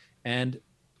it. And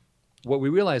what we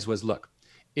realized was, look,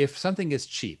 if something is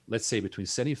cheap, let's say between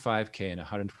 $75K and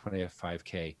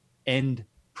 $125K end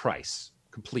price,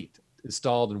 complete,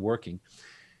 installed and working,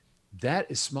 that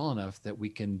is small enough that we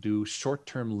can do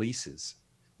short-term leases,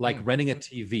 like renting a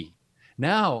TV.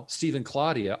 Now, Steve and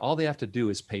Claudia, all they have to do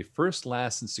is pay first,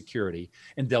 last, and security,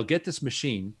 and they'll get this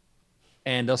machine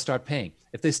and they'll start paying.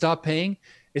 If they stop paying,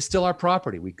 it's still our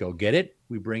property. We go get it,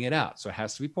 we bring it out. So it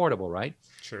has to be portable, right?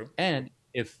 True. And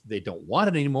if they don't want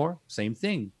it anymore, same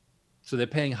thing. So they're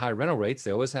paying high rental rates.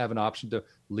 They always have an option to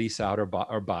lease out or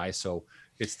buy. So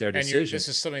it's their decision. And this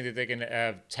is something that they can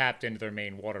have tapped into their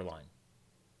main water line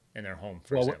in their home,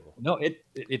 for example. No,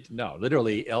 no.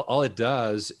 Literally, all it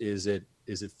does is it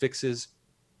fixes.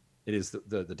 It is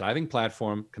the diving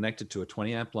platform connected to a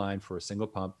 20 amp line for a single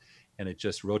pump, and it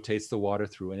just rotates the water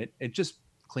through, and it just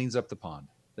cleans up the pond.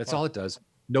 That's all it does.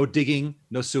 No digging,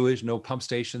 no sewage, no pump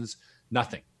stations,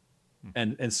 nothing.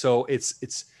 And so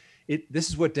this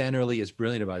is what Dan Early is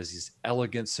brilliant about, is these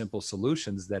elegant, simple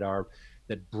solutions that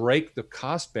break the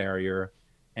cost barrier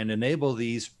and enable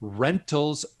these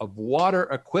rentals of water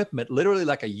equipment, literally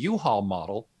like a U-Haul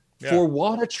model for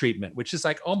water treatment, which is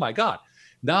like, oh my God.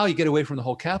 Now you get away from the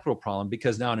whole capital problem,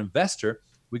 because now an investor,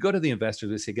 we go to the investor,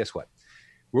 they say, guess what?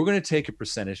 We're going to take a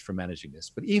percentage for managing this.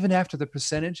 But even after the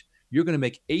percentage, you're going to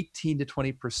make 18 to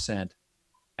 20%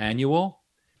 annual,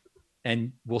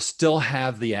 and we'll still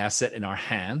have the asset in our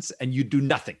hands, and you do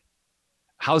nothing.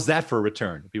 How's that for a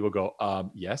return? People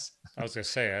go, yes. I was going to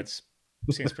say, that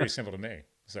seems pretty simple to me.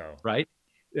 So right,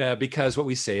 because what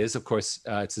we say is, of course,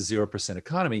 it's a 0%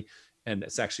 economy, and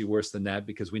it's actually worse than that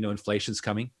because we know inflation's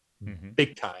coming,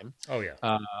 big time. Oh yeah.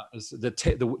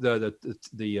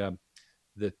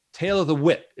 The tail of the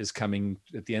whip is coming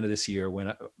at the end of this year,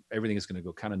 when everything is going to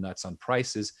go kind of nuts on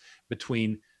prices,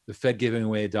 between the Fed giving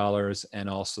away dollars and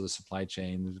also the supply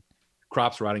chain,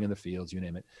 crops rotting in the fields, you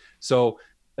name it. So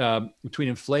between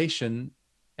inflation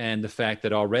and the fact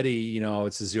that already,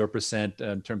 it's a 0%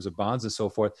 in terms of bonds and so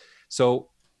forth. So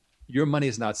your money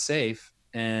is not safe,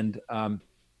 and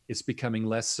it's becoming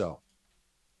less so.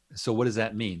 So what does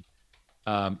that mean?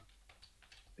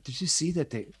 Did you see that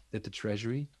the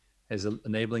Treasury is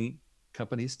enabling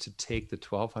companies to take the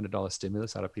 $1,200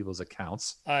 stimulus out of people's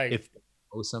accounts if they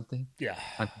owe something? Yeah.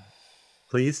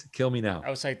 Please kill me now. I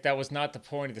was like, that was not the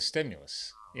point of the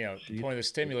stimulus. the point of the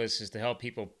stimulus is to help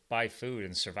people buy food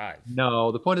and survive.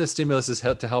 No, the point of the stimulus is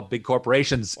to help big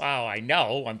corporations. Wow, I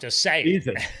know. I'm just saying.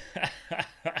 Jesus.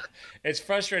 It's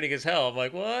frustrating as hell. I'm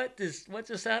like, what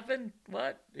just happened?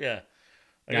 What? Yeah.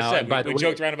 Like Now, I said, by we the way-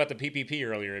 joked around about the PPP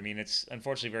earlier. I mean, it's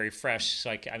unfortunately very fresh.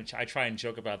 So I try and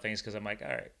joke about things because I'm like, all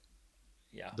right,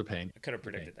 yeah, The pain. I could have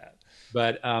predicted that.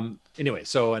 But anyway,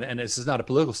 so and this is not a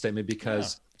political statement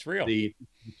because It's real. the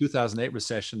 2008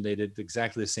 recession, they did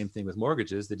exactly the same thing with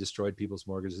mortgages. They destroyed people's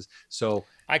mortgages. So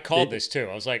I called this too.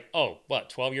 I was like, oh, what?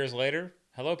 12 years later?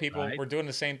 Hello, people. Right. We're doing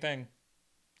the same thing.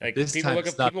 Like this people time look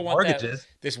it's at not people the want that, mortgages,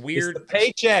 this it's weird the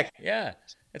paycheck. Yeah,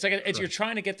 it's like you're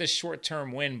trying to get this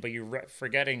short-term win, but you're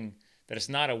forgetting that it's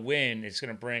not a win. It's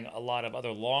going to bring a lot of other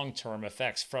long-term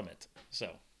effects from it. So,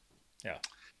 yeah,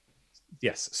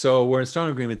 Yes. So we're in strong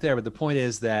agreement there. But the point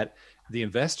is that the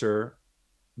investor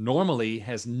normally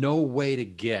has no way to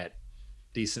get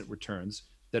decent returns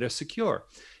that are secure.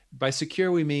 By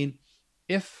secure, we mean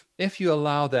if you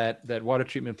allow that water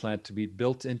treatment plant to be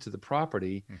built into the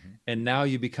property, and now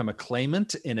you become a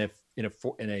claimant in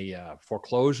a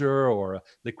foreclosure or a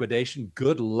liquidation,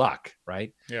 good luck,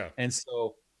 right? yeah, And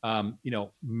so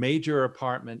major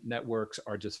apartment networks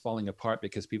are just falling apart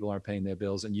because people aren't paying their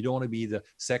bills, and you don't want to be the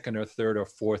second or third or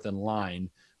fourth in line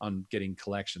on getting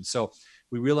collections. So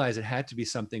we realized it had to be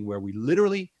something where we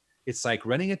literally, it's like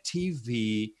renting a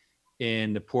TV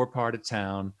in the poor part of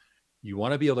town. You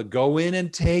want to be able to go in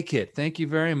and take it. Thank you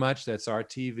very much. That's our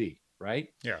TV, right?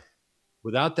 yeah.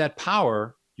 Without that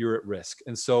power, you're at risk.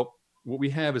 And so what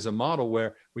we have is a model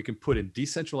where we can put in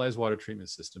decentralized water treatment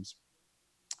systems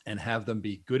and have them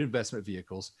be good investment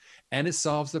vehicles. And it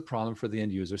solves the problem for the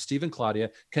end user. Steve and Claudia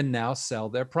can now sell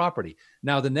their property.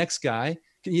 Now, the next guy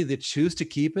can either choose to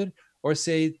keep it or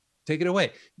say, take it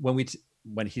away.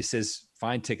 When he says,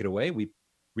 fine, take it away, we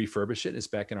refurbish it. It's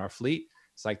back in our fleet.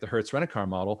 It's like the Hertz Rent-A-Car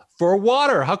model for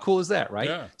water. How cool is that, right?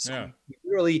 Yeah, So yeah. we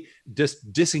really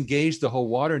just disengage the whole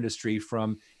water industry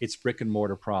from its brick and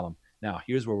mortar problem. Now,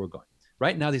 here's where we're going.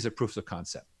 Right now, these are proofs of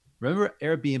concept. Remember,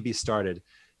 Airbnb started,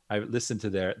 I listened to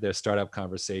their startup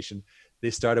conversation.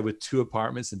 They started with 2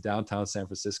 apartments in downtown San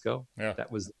Francisco. Yeah.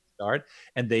 That was the start.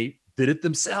 And they did it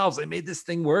themselves. They made this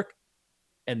thing work.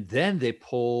 And then they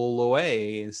pull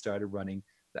away and started running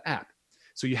the app.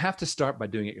 So you have to start by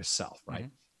doing it yourself, right?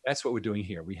 That's what we're doing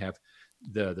here. We have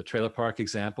the trailer park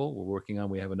example we're working on.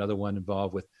 We have another one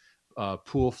involved with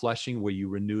pool flushing, where you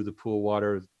renew the pool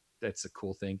water. That's a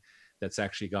cool thing that's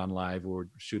actually gone live. We're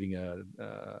shooting a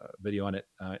video on it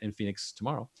in Phoenix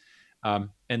tomorrow. And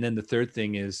then the third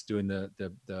thing is doing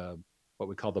the what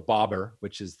we call the Bobber,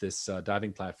 which is this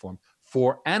diving platform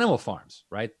for animal farms,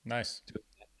 right? Nice.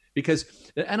 Because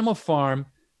the animal farm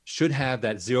should have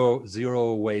that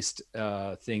zero waste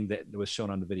thing that was shown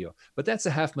on the video, but that's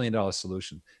a $500,000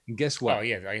 solution. And guess what? Oh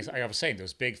yeah, I was saying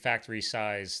those big factory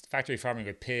farming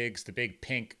with pigs, the big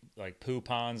pink like poo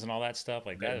ponds and all that stuff.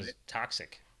 Like that is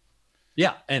toxic.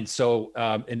 Yeah, and so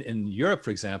in Europe,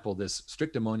 for example, there's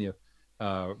strict ammonia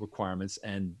requirements,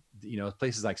 and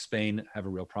places like Spain have a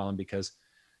real problem because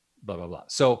blah blah blah.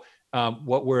 So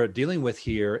what we're dealing with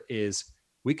here is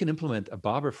we can implement a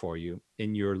bobber for you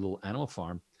in your little animal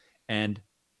farm, and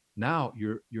now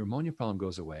your ammonia problem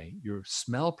goes away, your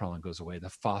smell problem goes away, the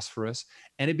phosphorus,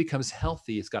 and it becomes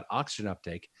healthy. It's got oxygen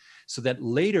uptake, so that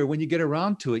later when you get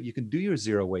around to it, you can do your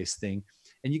zero waste thing,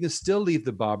 and you can still leave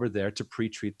the bobber there to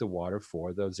pre-treat the water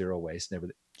for the zero waste and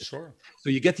everything. Sure. So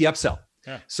you get the upsell.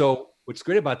 Yeah. So what's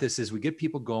great about this is we get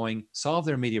people going, solve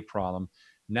their immediate problem.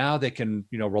 Now they can,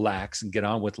 relax and get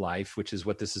on with life, which is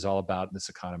what this is all about in this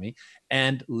economy.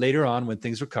 And later on, when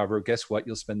things recover, guess what?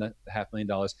 You'll spend the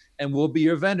 $500,000 and we'll be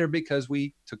your vendor because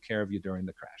we took care of you during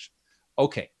the crash.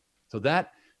 Okay. So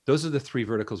those are the 3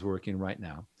 verticals we're working right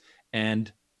now. And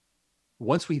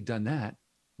once we've done that,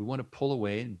 we want to pull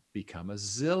away and become a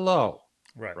Zillow,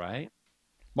 right?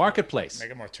 Marketplace.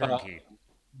 Make it more turnkey.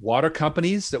 Water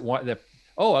companies that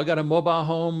I got a mobile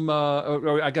home,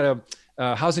 or I got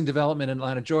a housing development in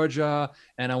Atlanta, Georgia,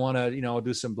 and I want to,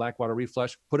 do some black water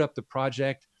reflush, put up the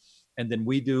project. And then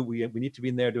we need to be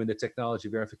in there doing the technology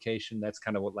verification. That's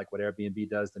kind of what Airbnb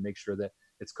does to make sure that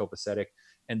it's copacetic.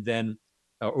 And then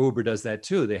Uber does that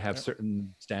too. They have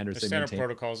certain standards. Standard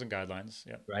protocols and guidelines.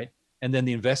 Yeah. Right. And then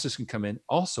the investors can come in.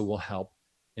 Also will help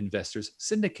investors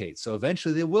syndicate. So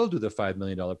eventually they will do the $5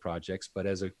 million projects, but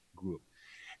as a group.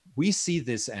 We see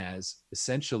this as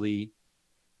essentially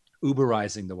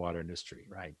Uberizing the water industry,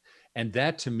 right? And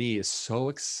that to me is so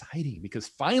exciting because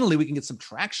finally we can get some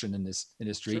traction in this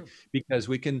industry because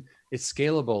it's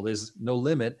scalable, there's no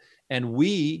limit, and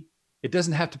it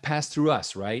doesn't have to pass through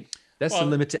us, right? That's the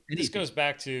limit to This anything. goes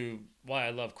back to why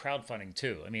I love crowdfunding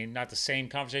too. I mean, not the same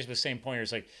conversation, but the same point.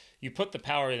 It's like you put the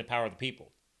power in the power of the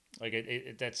people. Like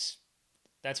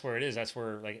that's where it is. That's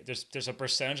where like there's a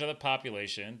percentage of the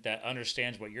population that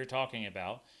understands what you're talking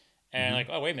about, and like,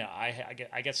 oh wait a minute,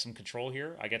 I get some control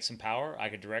here. I get some power. I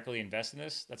could directly invest in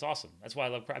this. That's awesome. That's why I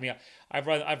love. I mean,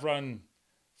 I've run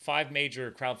 5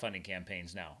 major crowdfunding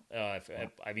campaigns now.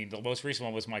 I mean, the most recent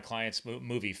one was my client's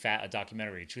movie, Fat, a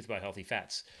documentary, Truth About Healthy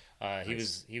Fats.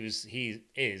 Nice. He was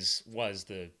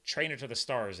the trainer to the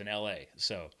stars in LA.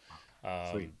 So,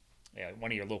 yeah,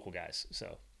 one of your local guys.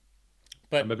 So,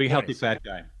 but I'm a big healthy fat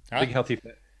guy. Huh? Big healthy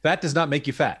fat. Fat does not make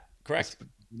you fat. Correct.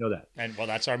 You know that. And well,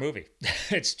 that's our movie.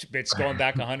 it's going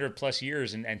back 100 plus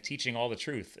years and teaching all the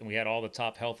truth. And we had all the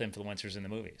top health influencers in the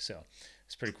movie. So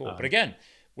it's pretty cool. But again,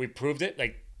 we proved it.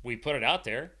 Like we put it out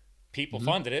there. People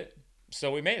funded it.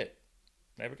 So we made it.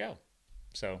 There we go.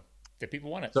 So the people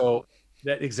want it. So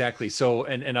that exactly. So,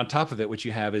 and on top of it, what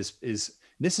you have is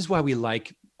this is why we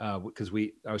like, because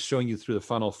I was showing you through the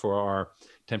funnel for our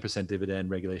 10% dividend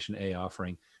Regulation A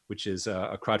offering, which is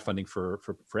a crowdfunding for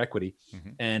equity.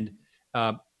 And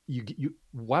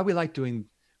why we like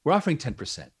we're offering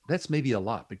 10%. That's maybe a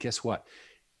lot, but guess what?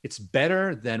 It's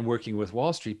better than working with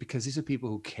Wall Street because these are people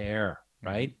who care,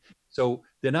 right? So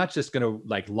they're not just going to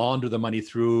like launder the money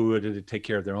through to take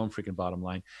care of their own freaking bottom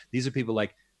line. These are people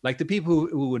like the people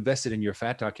who invested in your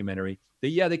Fat documentary.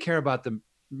 They care about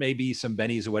maybe some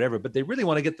bennies or whatever, but they really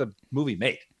want to get the movie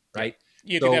made, right?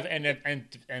 You can have,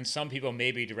 and some people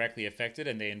may be directly affected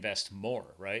and they invest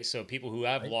more, right? So people who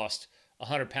have lost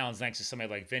 100 pounds thanks to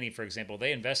somebody like Vinny, for example,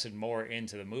 they invested more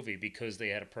into the movie because they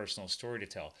had a personal story to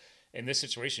tell. In this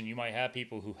situation, you might have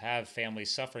people who have families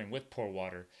suffering with poor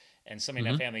water, and somebody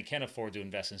in that family can afford to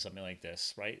invest in something like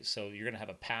this, right? So you're going to have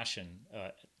a passion,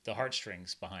 the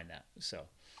heartstrings behind that. So,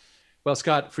 well,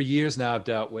 Scott, for years now, I've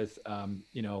dealt with,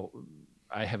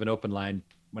 I have an open line.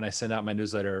 When I send out my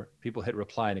newsletter, people hit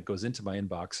reply and it goes into my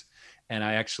inbox. And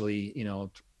I actually,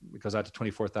 it goes out to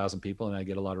 24,000 people and I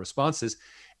get a lot of responses.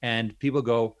 And people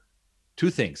go, 2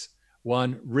 things.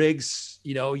 One, Riggs,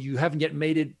 you haven't yet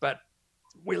made it, but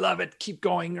we love it. Keep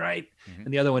going, right?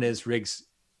 And the other one is, Riggs,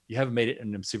 you haven't made it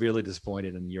and I'm severely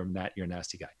disappointed and you're a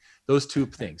nasty guy. Those 2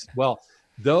 things. Well,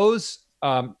 those,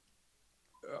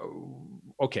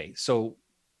 okay. So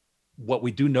what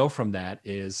we do know from that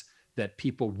is that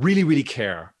people really, really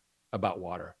care about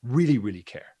water, really, really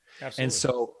care.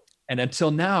 Absolutely. And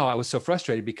until now, I was so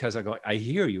frustrated because I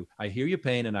hear your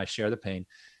pain and I share the pain,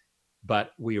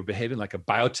 but we are behaving like a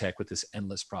biotech with this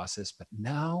endless process. But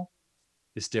now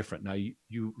it's different. Now you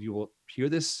will hear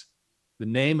this, the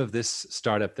name of this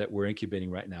startup that we're incubating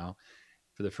right now.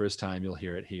 For the first time, you'll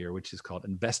hear it here, which is called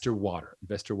Investor Water.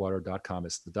 InvestorWater.com.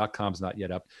 The .com's not yet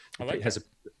up. It has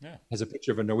a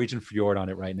picture of a Norwegian fjord on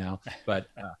it right now, but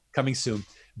coming soon.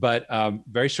 But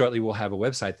very shortly, we'll have a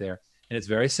website there. And it's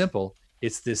very simple.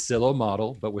 It's this Zillow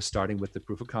model, but we're starting with the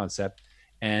proof of concept.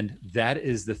 And that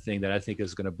is the thing that I think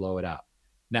is going to blow it out.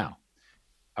 Now,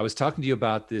 I was talking to you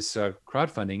about this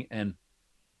crowdfunding, and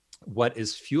what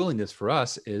is fueling this for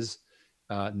us is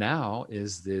now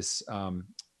is this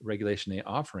Regulation A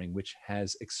offering, which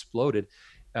has exploded.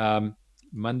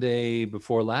 Monday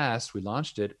before last, we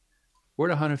launched it. We're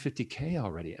at 150K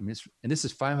already. I mean, and this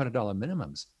is $500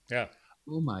 minimums. Yeah.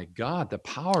 Oh my God, the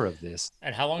power of this.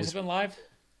 And how long has it been live?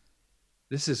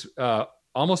 This is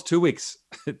almost 2 weeks.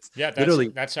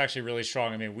 That's actually really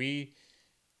strong. I mean, we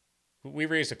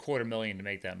raised $250,000 to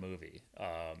make that movie.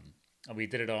 And we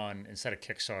did it on, instead of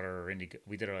Kickstarter or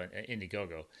we did it on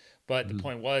Indiegogo. But the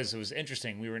point was, it was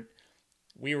interesting.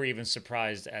 We were even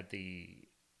surprised at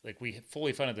we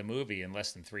fully funded the movie in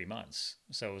less than 3 months.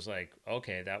 So it was like,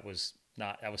 okay, that was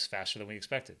faster than we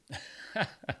expected.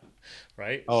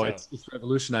 Right? Oh, so, it's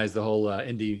revolutionized the whole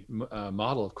indie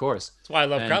model, of course. That's why I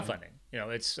love crowdfunding.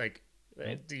 It's like,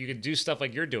 you can do stuff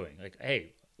like you're doing. Like,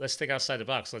 hey, let's think outside the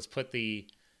box. Let's put the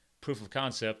proof of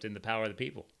concept in the power of the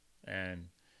people. And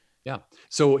yeah.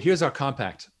 So here's our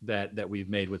compact that we've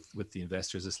made with the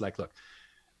investors. It's like, look,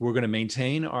 we're going to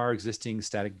maintain our existing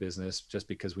static business just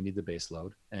because we need the base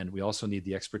load. And we also need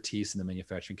the expertise and the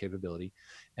manufacturing capability.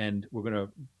 And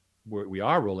we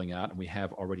are rolling out, and we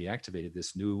have already activated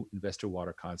this new Investor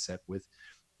Water concept with,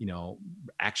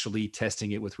 actually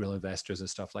testing it with real investors and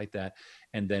stuff like that.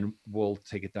 And then we'll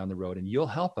take it down the road, and you'll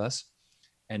help us,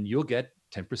 and you'll get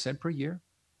 10% per year,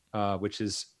 which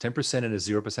is 10% in a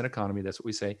 0% economy. That's what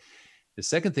we say. The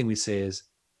second thing we say is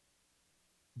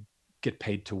get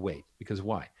paid to wait. Because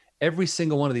why? Every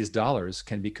single one of these dollars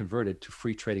can be converted to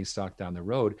free trading stock down the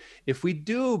road. If we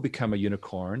do become a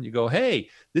unicorn, you go, hey,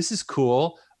 this is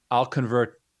cool. I'll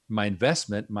convert my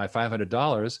investment, my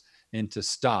 $500, into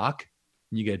stock,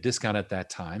 and you get a discount at that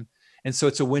time. And so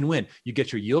it's a win-win. You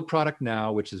get your yield product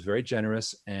now, which is very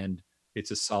generous, and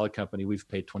it's a solid company. We've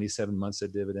paid 27 months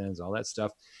of dividends, all that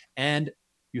stuff. And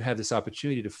you have this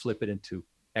opportunity to flip it into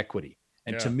equity.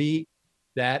 And to me,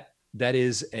 that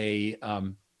is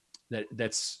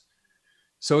that's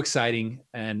so exciting,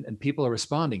 and people are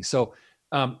responding. So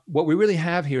what we really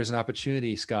have here is an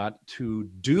opportunity, Scott, to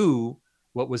do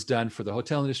what was done for the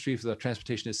hotel industry, for the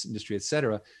transportation industry, et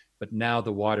cetera. But now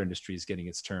the water industry is getting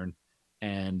its turn.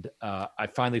 And I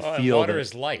finally feel water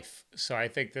is life. So I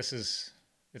think it's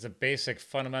a basic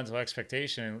fundamental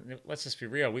expectation. And let's just be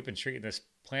real. We've been treating this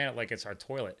planet like it's our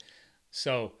toilet.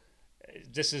 So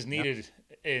this is needed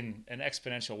in an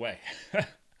exponential way.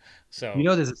 So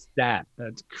there's a stat,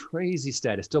 that's crazy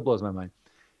stat. It still blows my mind.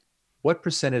 What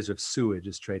percentage of sewage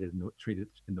is treated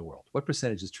in the world? What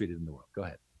percentage is treated in the world? Go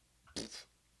ahead.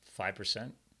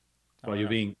 5%. Well, you're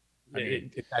being.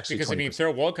 It's actually because 20%.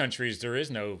 third world countries, there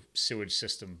is no sewage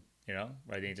system.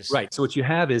 Right? Right. So what you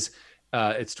have is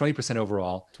it's 20%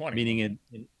 overall. 20. Meaning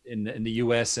in the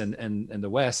U.S. and the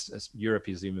West, as Europe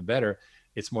is even better.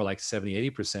 It's more like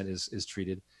 70-80% is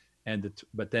treated,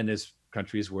 but then there's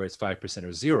countries where it's 5%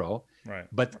 or 0. Right.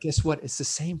 But guess what? It's the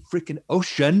same freaking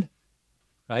ocean,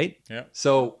 right? Yeah.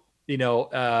 So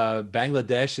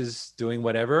Bangladesh is doing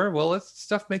whatever. Well,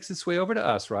 stuff makes its way over to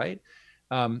us, right?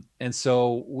 And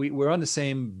so we're on the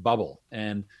same bubble,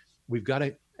 and we've got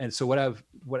to. And so what I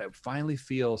finally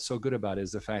feel so good about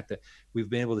is the fact that we've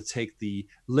been able to take the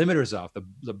limiters off.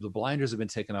 The blinders have been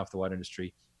taken off the water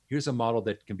industry. Here's a model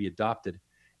that can be adopted,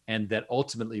 and that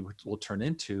ultimately will turn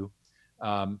into,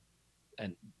 and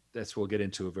we'll get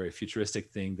into a very futuristic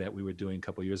thing that we were doing a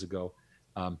couple of years ago.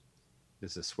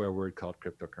 There's a swear word called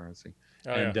cryptocurrency,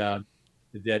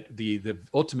 that the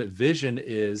ultimate vision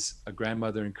is a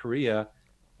grandmother in Korea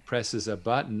presses a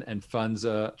button and funds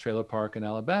a trailer park in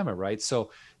Alabama, right?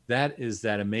 So that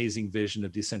amazing vision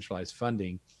of decentralized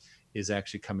funding is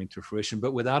actually coming to fruition,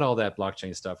 but without all that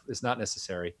blockchain stuff, it's not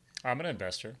necessary. I'm an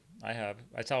investor. I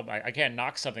can't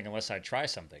knock something unless I try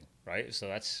something, right? So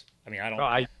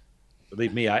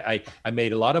Believe me, I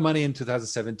made a lot of money in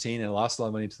 2017 and lost a lot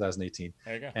of money in 2018.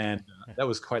 There you go. And that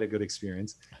was quite a good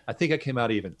experience. I think I came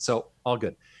out even. So all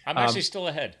good. I'm actually still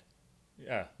ahead.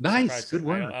 Yeah. Nice. Good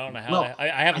work. I don't know how. I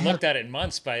haven't looked at it in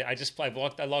months, but I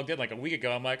logged in like a week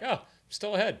ago. I'm like, oh, I'm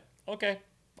still ahead. Okay.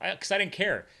 Because I didn't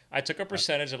care. I took a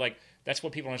percentage of that's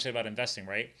what people don't understand about investing,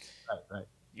 right? Right.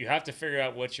 You have to figure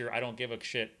out what your I don't give a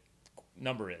shit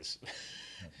number is.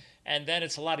 And then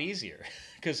it's a lot easier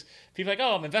because people are like,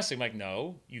 oh, I'm investing. I'm like,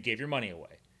 no, you gave your money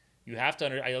away. You have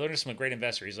to I learned this from a great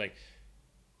investor. He's like,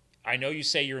 I know you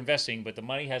say you're investing, but the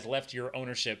money has left your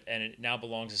ownership and it now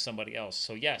belongs to somebody else.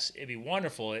 So yes, it'd be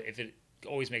wonderful if it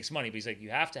always makes money, but he's like,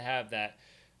 you have to have that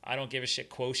I don't give a shit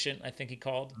quotient, I think he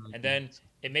called. Mm-hmm. And then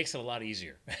it makes it a lot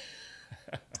easier.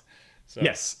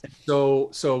 Yes.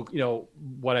 So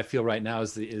what I feel right now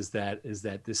is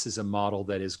that this is a model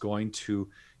that is going to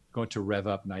rev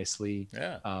up nicely.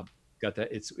 Yeah. Got that.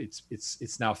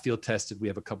 It's now field tested. We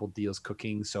have a couple deals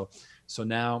cooking. So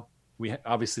now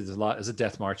obviously there's a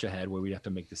death march ahead where we have to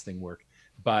make this thing work.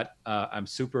 But I'm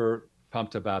super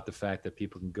pumped about the fact that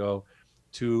people can go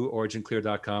to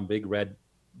originclear.com, big red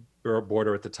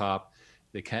border at the top.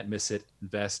 They can't miss it.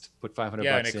 Invest, put $500 in.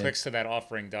 Yeah, and it clicks to that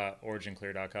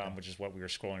offering.originclear.com, which is what we were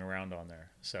scrolling around on there.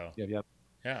 So Yep.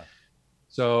 Yeah.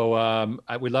 So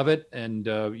we love it, and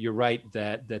you're right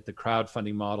that the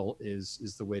crowdfunding model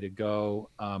is the way to go.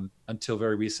 Until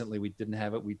very recently, we didn't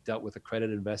have it. We dealt with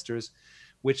accredited investors,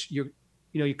 which you're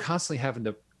constantly having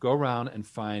to go around and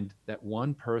find that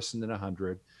one person in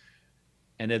 100,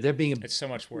 and it's so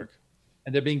much work,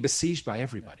 and they're being besieged by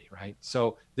everybody, right?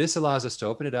 So this allows us to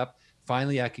open it up.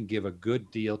 Finally, I can give a good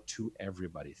deal to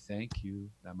everybody. Thank you.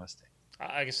 Namaste.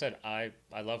 Like I said, I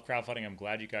love crowdfunding. I'm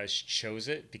glad you guys chose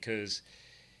it because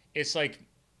it's like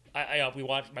my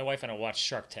wife and I watch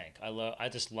Shark Tank. I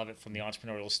just love it from the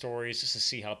entrepreneurial stories, just to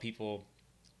see how people,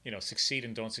 succeed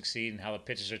and don't succeed and how the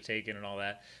pitches are taken and all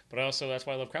that. But also that's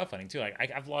why I love crowdfunding too.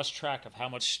 I've lost track of how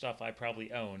much stuff I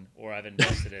probably own or I've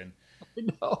invested in. I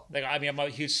know. I'm a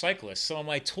huge cyclist. Some of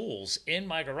my tools in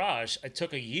my garage, it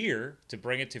took a year to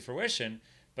bring it to fruition.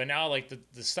 But now,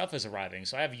 the stuff is arriving.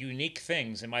 So I have unique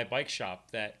things in my bike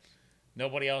shop that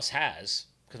nobody else has.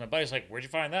 Because my buddy's like, where'd you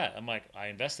find that? I'm like, I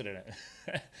invested in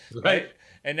it. Right.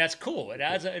 And that's cool. It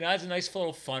adds a nice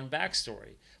little fun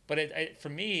backstory. But for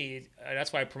me,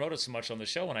 that's why I promote it so much on the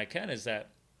show when I can, is that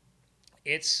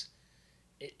it's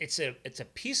a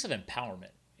piece of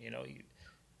empowerment.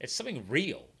 It's something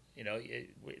real.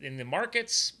 In the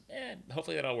markets,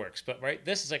 hopefully that all works. But right,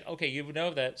 this is like, okay, you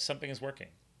know that something is working.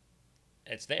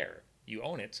 It's there. You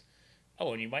own it.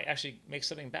 Oh, and you might actually make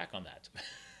something back on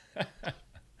that.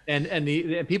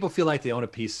 And people feel like they own a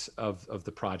piece of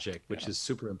the project, which is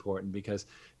super important, because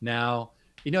now,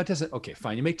 it doesn't, okay,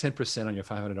 fine. You make 10% on your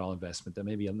 $500 investment. That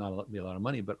may be not be a lot of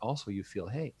money, but also you feel,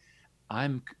 hey,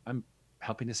 I'm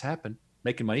helping this happen,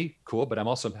 making money. Cool. But I'm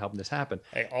also helping this happen.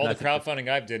 Hey, all the crowdfunding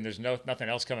I've done, there's nothing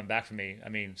else coming back for me. I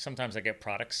mean, sometimes I get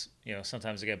products,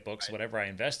 sometimes I get books, whatever I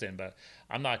invest in, but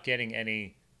I'm not getting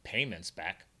any payments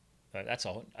back. That's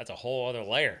a whole other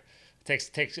layer.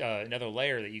 It takes another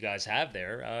layer that you guys have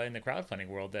there in the crowdfunding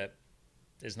world that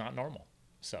is not normal.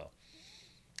 So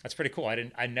that's pretty cool.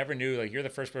 I never knew, like, you're the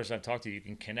first person I've talked to. You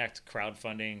can connect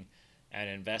crowdfunding and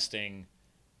investing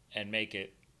and make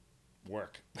it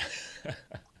work.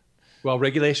 Well,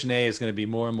 Regulation A is going to be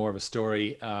more and more of a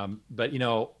story. But,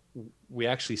 we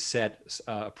actually set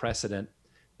a precedent,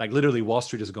 like literally Wall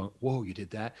Street is going, whoa, you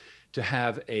did that, to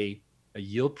have a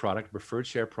yield product, preferred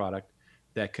share product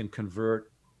that can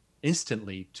convert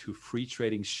instantly to free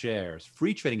trading shares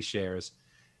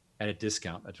at a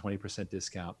discount, a 20%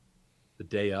 discount the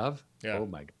day of. Yeah. Oh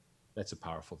my God, that's a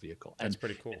powerful vehicle. That's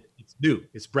pretty cool. It's new.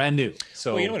 It's brand new.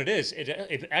 So, well, you know what it is?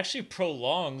 It actually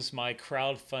prolongs my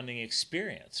crowdfunding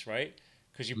experience, right?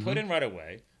 Because you put in right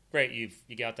away. Great,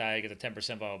 you got that, you get the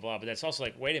 10%, blah, blah, blah. But that's also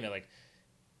like, wait a minute, like,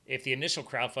 if the initial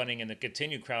crowdfunding and the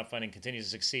continued crowdfunding continues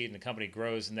to succeed and the company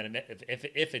grows, and then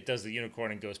if it does the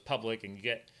unicorn and goes public, and you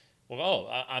get,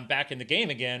 I'm back in the game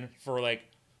again for like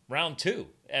round 2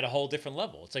 at a whole different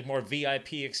level. It's like more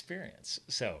VIP experience.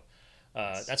 So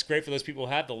that's great for those people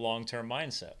who have the long-term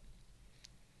mindset.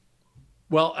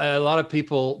 Well, a lot of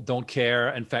people don't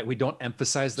care. In fact, we don't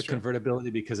emphasize the convertibility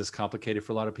because it's complicated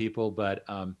for a lot of people, but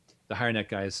the higher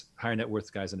net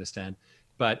worth guys understand.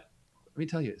 But let me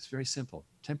tell you, it's very simple.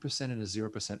 10% in a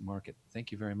 0% market.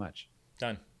 Thank you very much.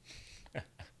 Done.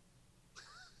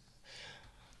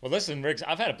 Well, listen, Riggs,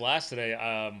 I've had a blast today.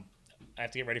 I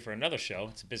have to get ready for another show.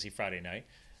 It's a busy Friday night.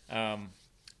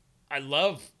 I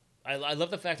love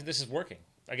the fact that this is working.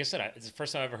 Like I said, it's the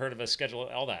first time I've ever heard of a schedule,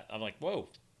 all that. I'm like, whoa,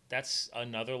 that's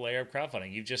another layer of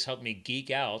crowdfunding. You've just helped me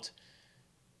geek out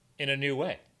in a new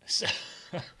way. So,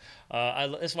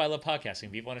 that's why I love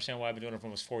podcasting. People understand why I've been doing it for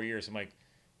almost 4 years. I'm like,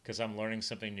 because I'm learning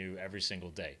something new every single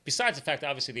day. Besides the fact,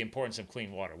 obviously, the importance of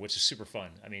clean water, which is super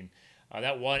fun. I mean,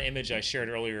 that one image I shared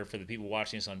earlier for the people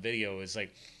watching this on video is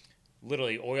like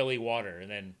literally oily water,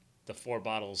 and then the 4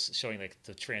 bottles showing like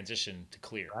the transition to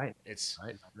clear. Right. It's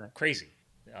right. crazy.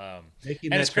 And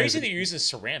it's crazy that you're using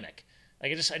ceramic.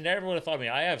 Like I never would have thought of me.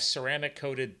 I have ceramic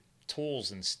coated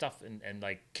tools and stuff and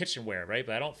like kitchenware, right?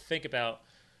 But I don't think about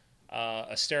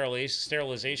a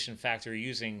sterilization factor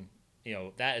using,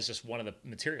 that is just one of the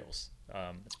materials.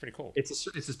 It's pretty cool. It's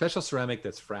a special ceramic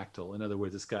that's fractal. In other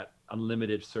words, it's got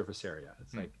unlimited surface area.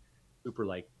 It's like super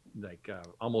like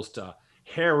almost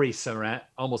hairy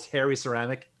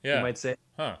ceramic. Yeah. You might say.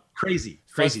 Huh. Crazy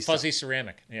fuzzy stuff.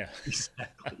 ceramic. Yeah.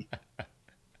 Exactly.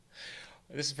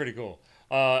 This is pretty cool.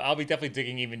 I'll be definitely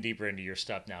digging even deeper into your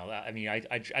stuff now. I mean,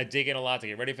 I dig in a lot to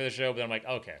get ready for the show, but I'm like,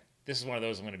 okay, this is one of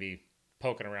those I'm going to be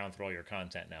poking around through all your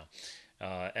content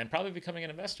now, and probably becoming an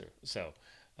investor. So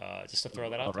just to throw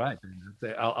that out. All right.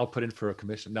 I'll put in for a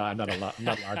commission. No, I'm not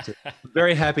allowed to.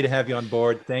 Very happy to have you on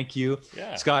board. Thank you.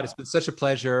 Yeah. Scott, it's been such a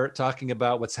pleasure talking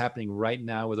about what's happening right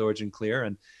now with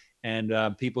OriginClear,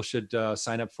 and people should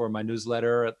sign up for my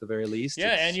newsletter at the very least.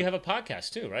 Yeah, and you have a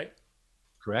podcast too, right?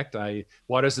 Correct.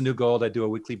 Water's the New Gold. I do a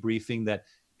weekly briefing that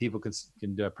people can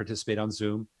participate on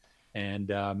Zoom,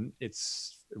 and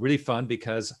it's really fun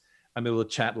because I'm able to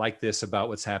chat like this about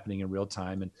what's happening in real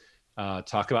time and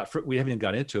talk about. We haven't even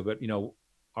got into it, but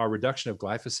our reduction of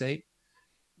glyphosate,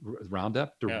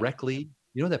 Roundup directly.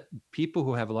 You know that people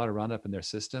who have a lot of Roundup in their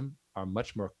system are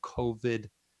much more COVID.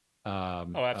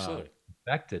 Absolutely.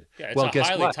 Infected. Yeah, it's a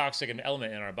highly toxic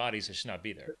element in our bodies. It should not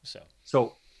be there.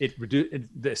 So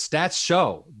the stats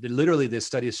show, literally the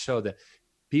studies show that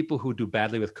people who do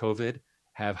badly with COVID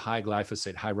have high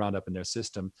glyphosate, high Roundup in their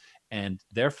system, and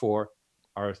therefore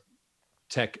our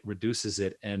tech reduces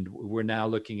it. And we're now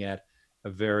looking at a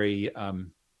very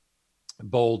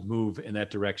bold move in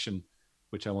that direction,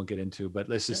 which I won't get into, but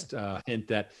let's just hint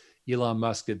that Elon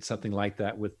Musk did something like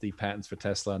that with the patents for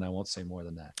Tesla, and I won't say more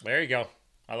than that. There you go.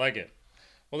 I like it.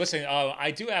 Well, listen,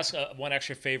 I do ask one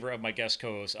extra favor of my guest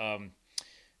co-hosts.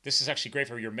 This is actually great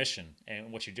for your mission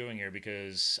and what you're doing here,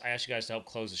 because I asked you guys to help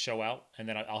close the show out, and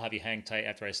then I'll have you hang tight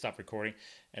after I stop recording,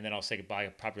 and then I'll say goodbye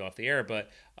properly off the air.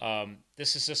 But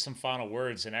this is just some final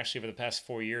words. And actually, over the past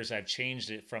 4 years, I've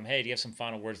changed it from, hey, do you have some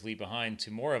final words to leave behind,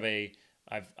 to more of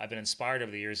I've been inspired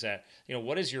over the years that,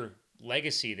 what is your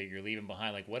legacy that you're leaving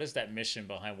behind? Like, what is that mission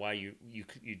behind why you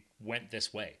went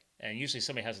this way? And usually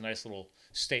somebody has a nice little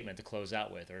statement to close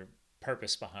out with, or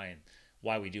purpose behind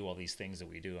why we do all these things that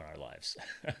we do in our lives.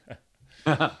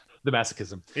 The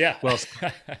masochism. Yeah. Well,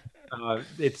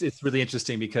 it's really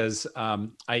interesting because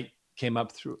I came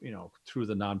up through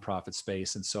the nonprofit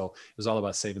space, and so it was all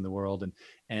about saving the world.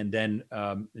 And then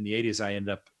in the 80s, I ended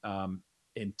up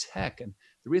in tech, and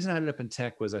the reason I ended up in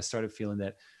tech was I started feeling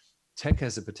that tech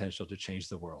has the potential to change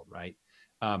the world, right?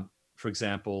 For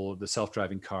example, the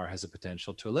self-driving car has the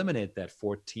potential to eliminate that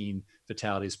 14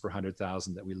 fatalities per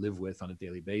 100,000 that we live with on a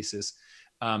daily basis.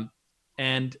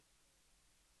 And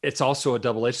it's also a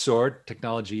double-edged sword.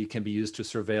 Technology can be used to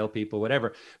surveil people,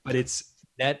 whatever, but it's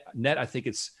net. I think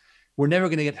we're never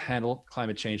going to handle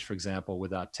climate change, for example,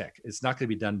 without tech. It's not going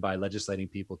to be done by legislating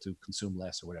people to consume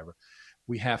less or whatever.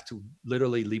 We have to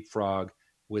literally leapfrog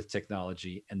with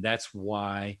technology. And that's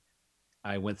why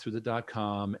I went through the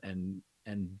 .com, and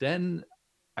then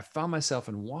I found myself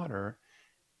in water.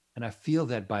 And I feel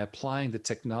that by applying the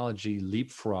technology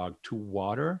leapfrog to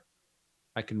water,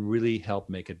 I can really help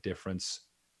make a difference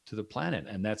to the planet.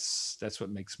 And that's what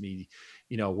makes me,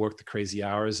 work the crazy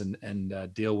hours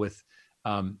and deal with,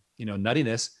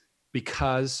 nuttiness,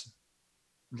 because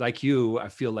like you, I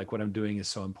feel like what I'm doing is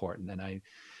so important. And I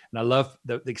love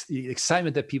the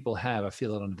excitement that people have. I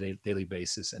feel it on a daily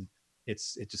basis, and it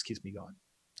just keeps me going.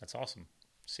 That's awesome.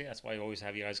 See, that's why I always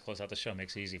have you guys close out the show.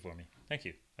 Makes it easy for me. Thank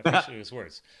you. I appreciate those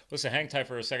words. Listen, hang tight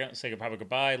for a second. Say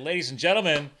goodbye. Ladies and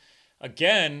gentlemen,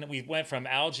 again, we went from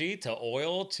algae to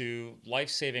oil to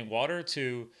life-saving water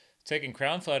to taking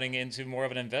crowdfunding into more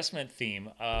of an investment theme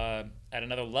at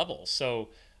another level. So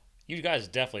you guys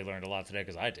definitely learned a lot today,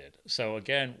 because I did. So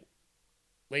again,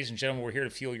 ladies and gentlemen, we're here to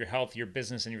fuel your health, your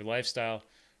business, and your lifestyle.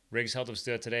 Riggs helped us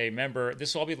do it today. Remember,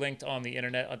 this will all be linked on the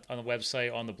internet, on the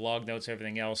website, on the blog notes,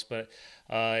 everything else. But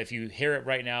if you hear it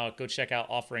right now, go check out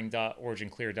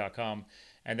offering.originclear.com.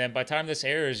 And then by the time this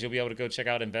airs, you'll be able to go check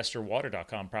out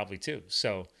investorwater.com probably too.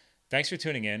 So thanks for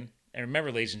tuning in. And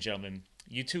remember, ladies and gentlemen,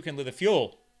 you too can live the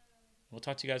fuel. We'll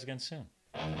talk to you guys again soon.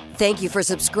 Thank you for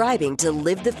subscribing to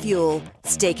Live the Fuel.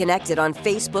 Stay connected on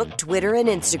Facebook, Twitter, and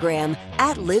Instagram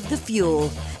at Live the Fuel.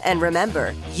 And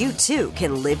remember, you too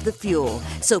can live the fuel.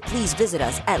 So please visit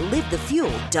us at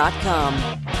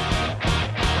livethefuel.com.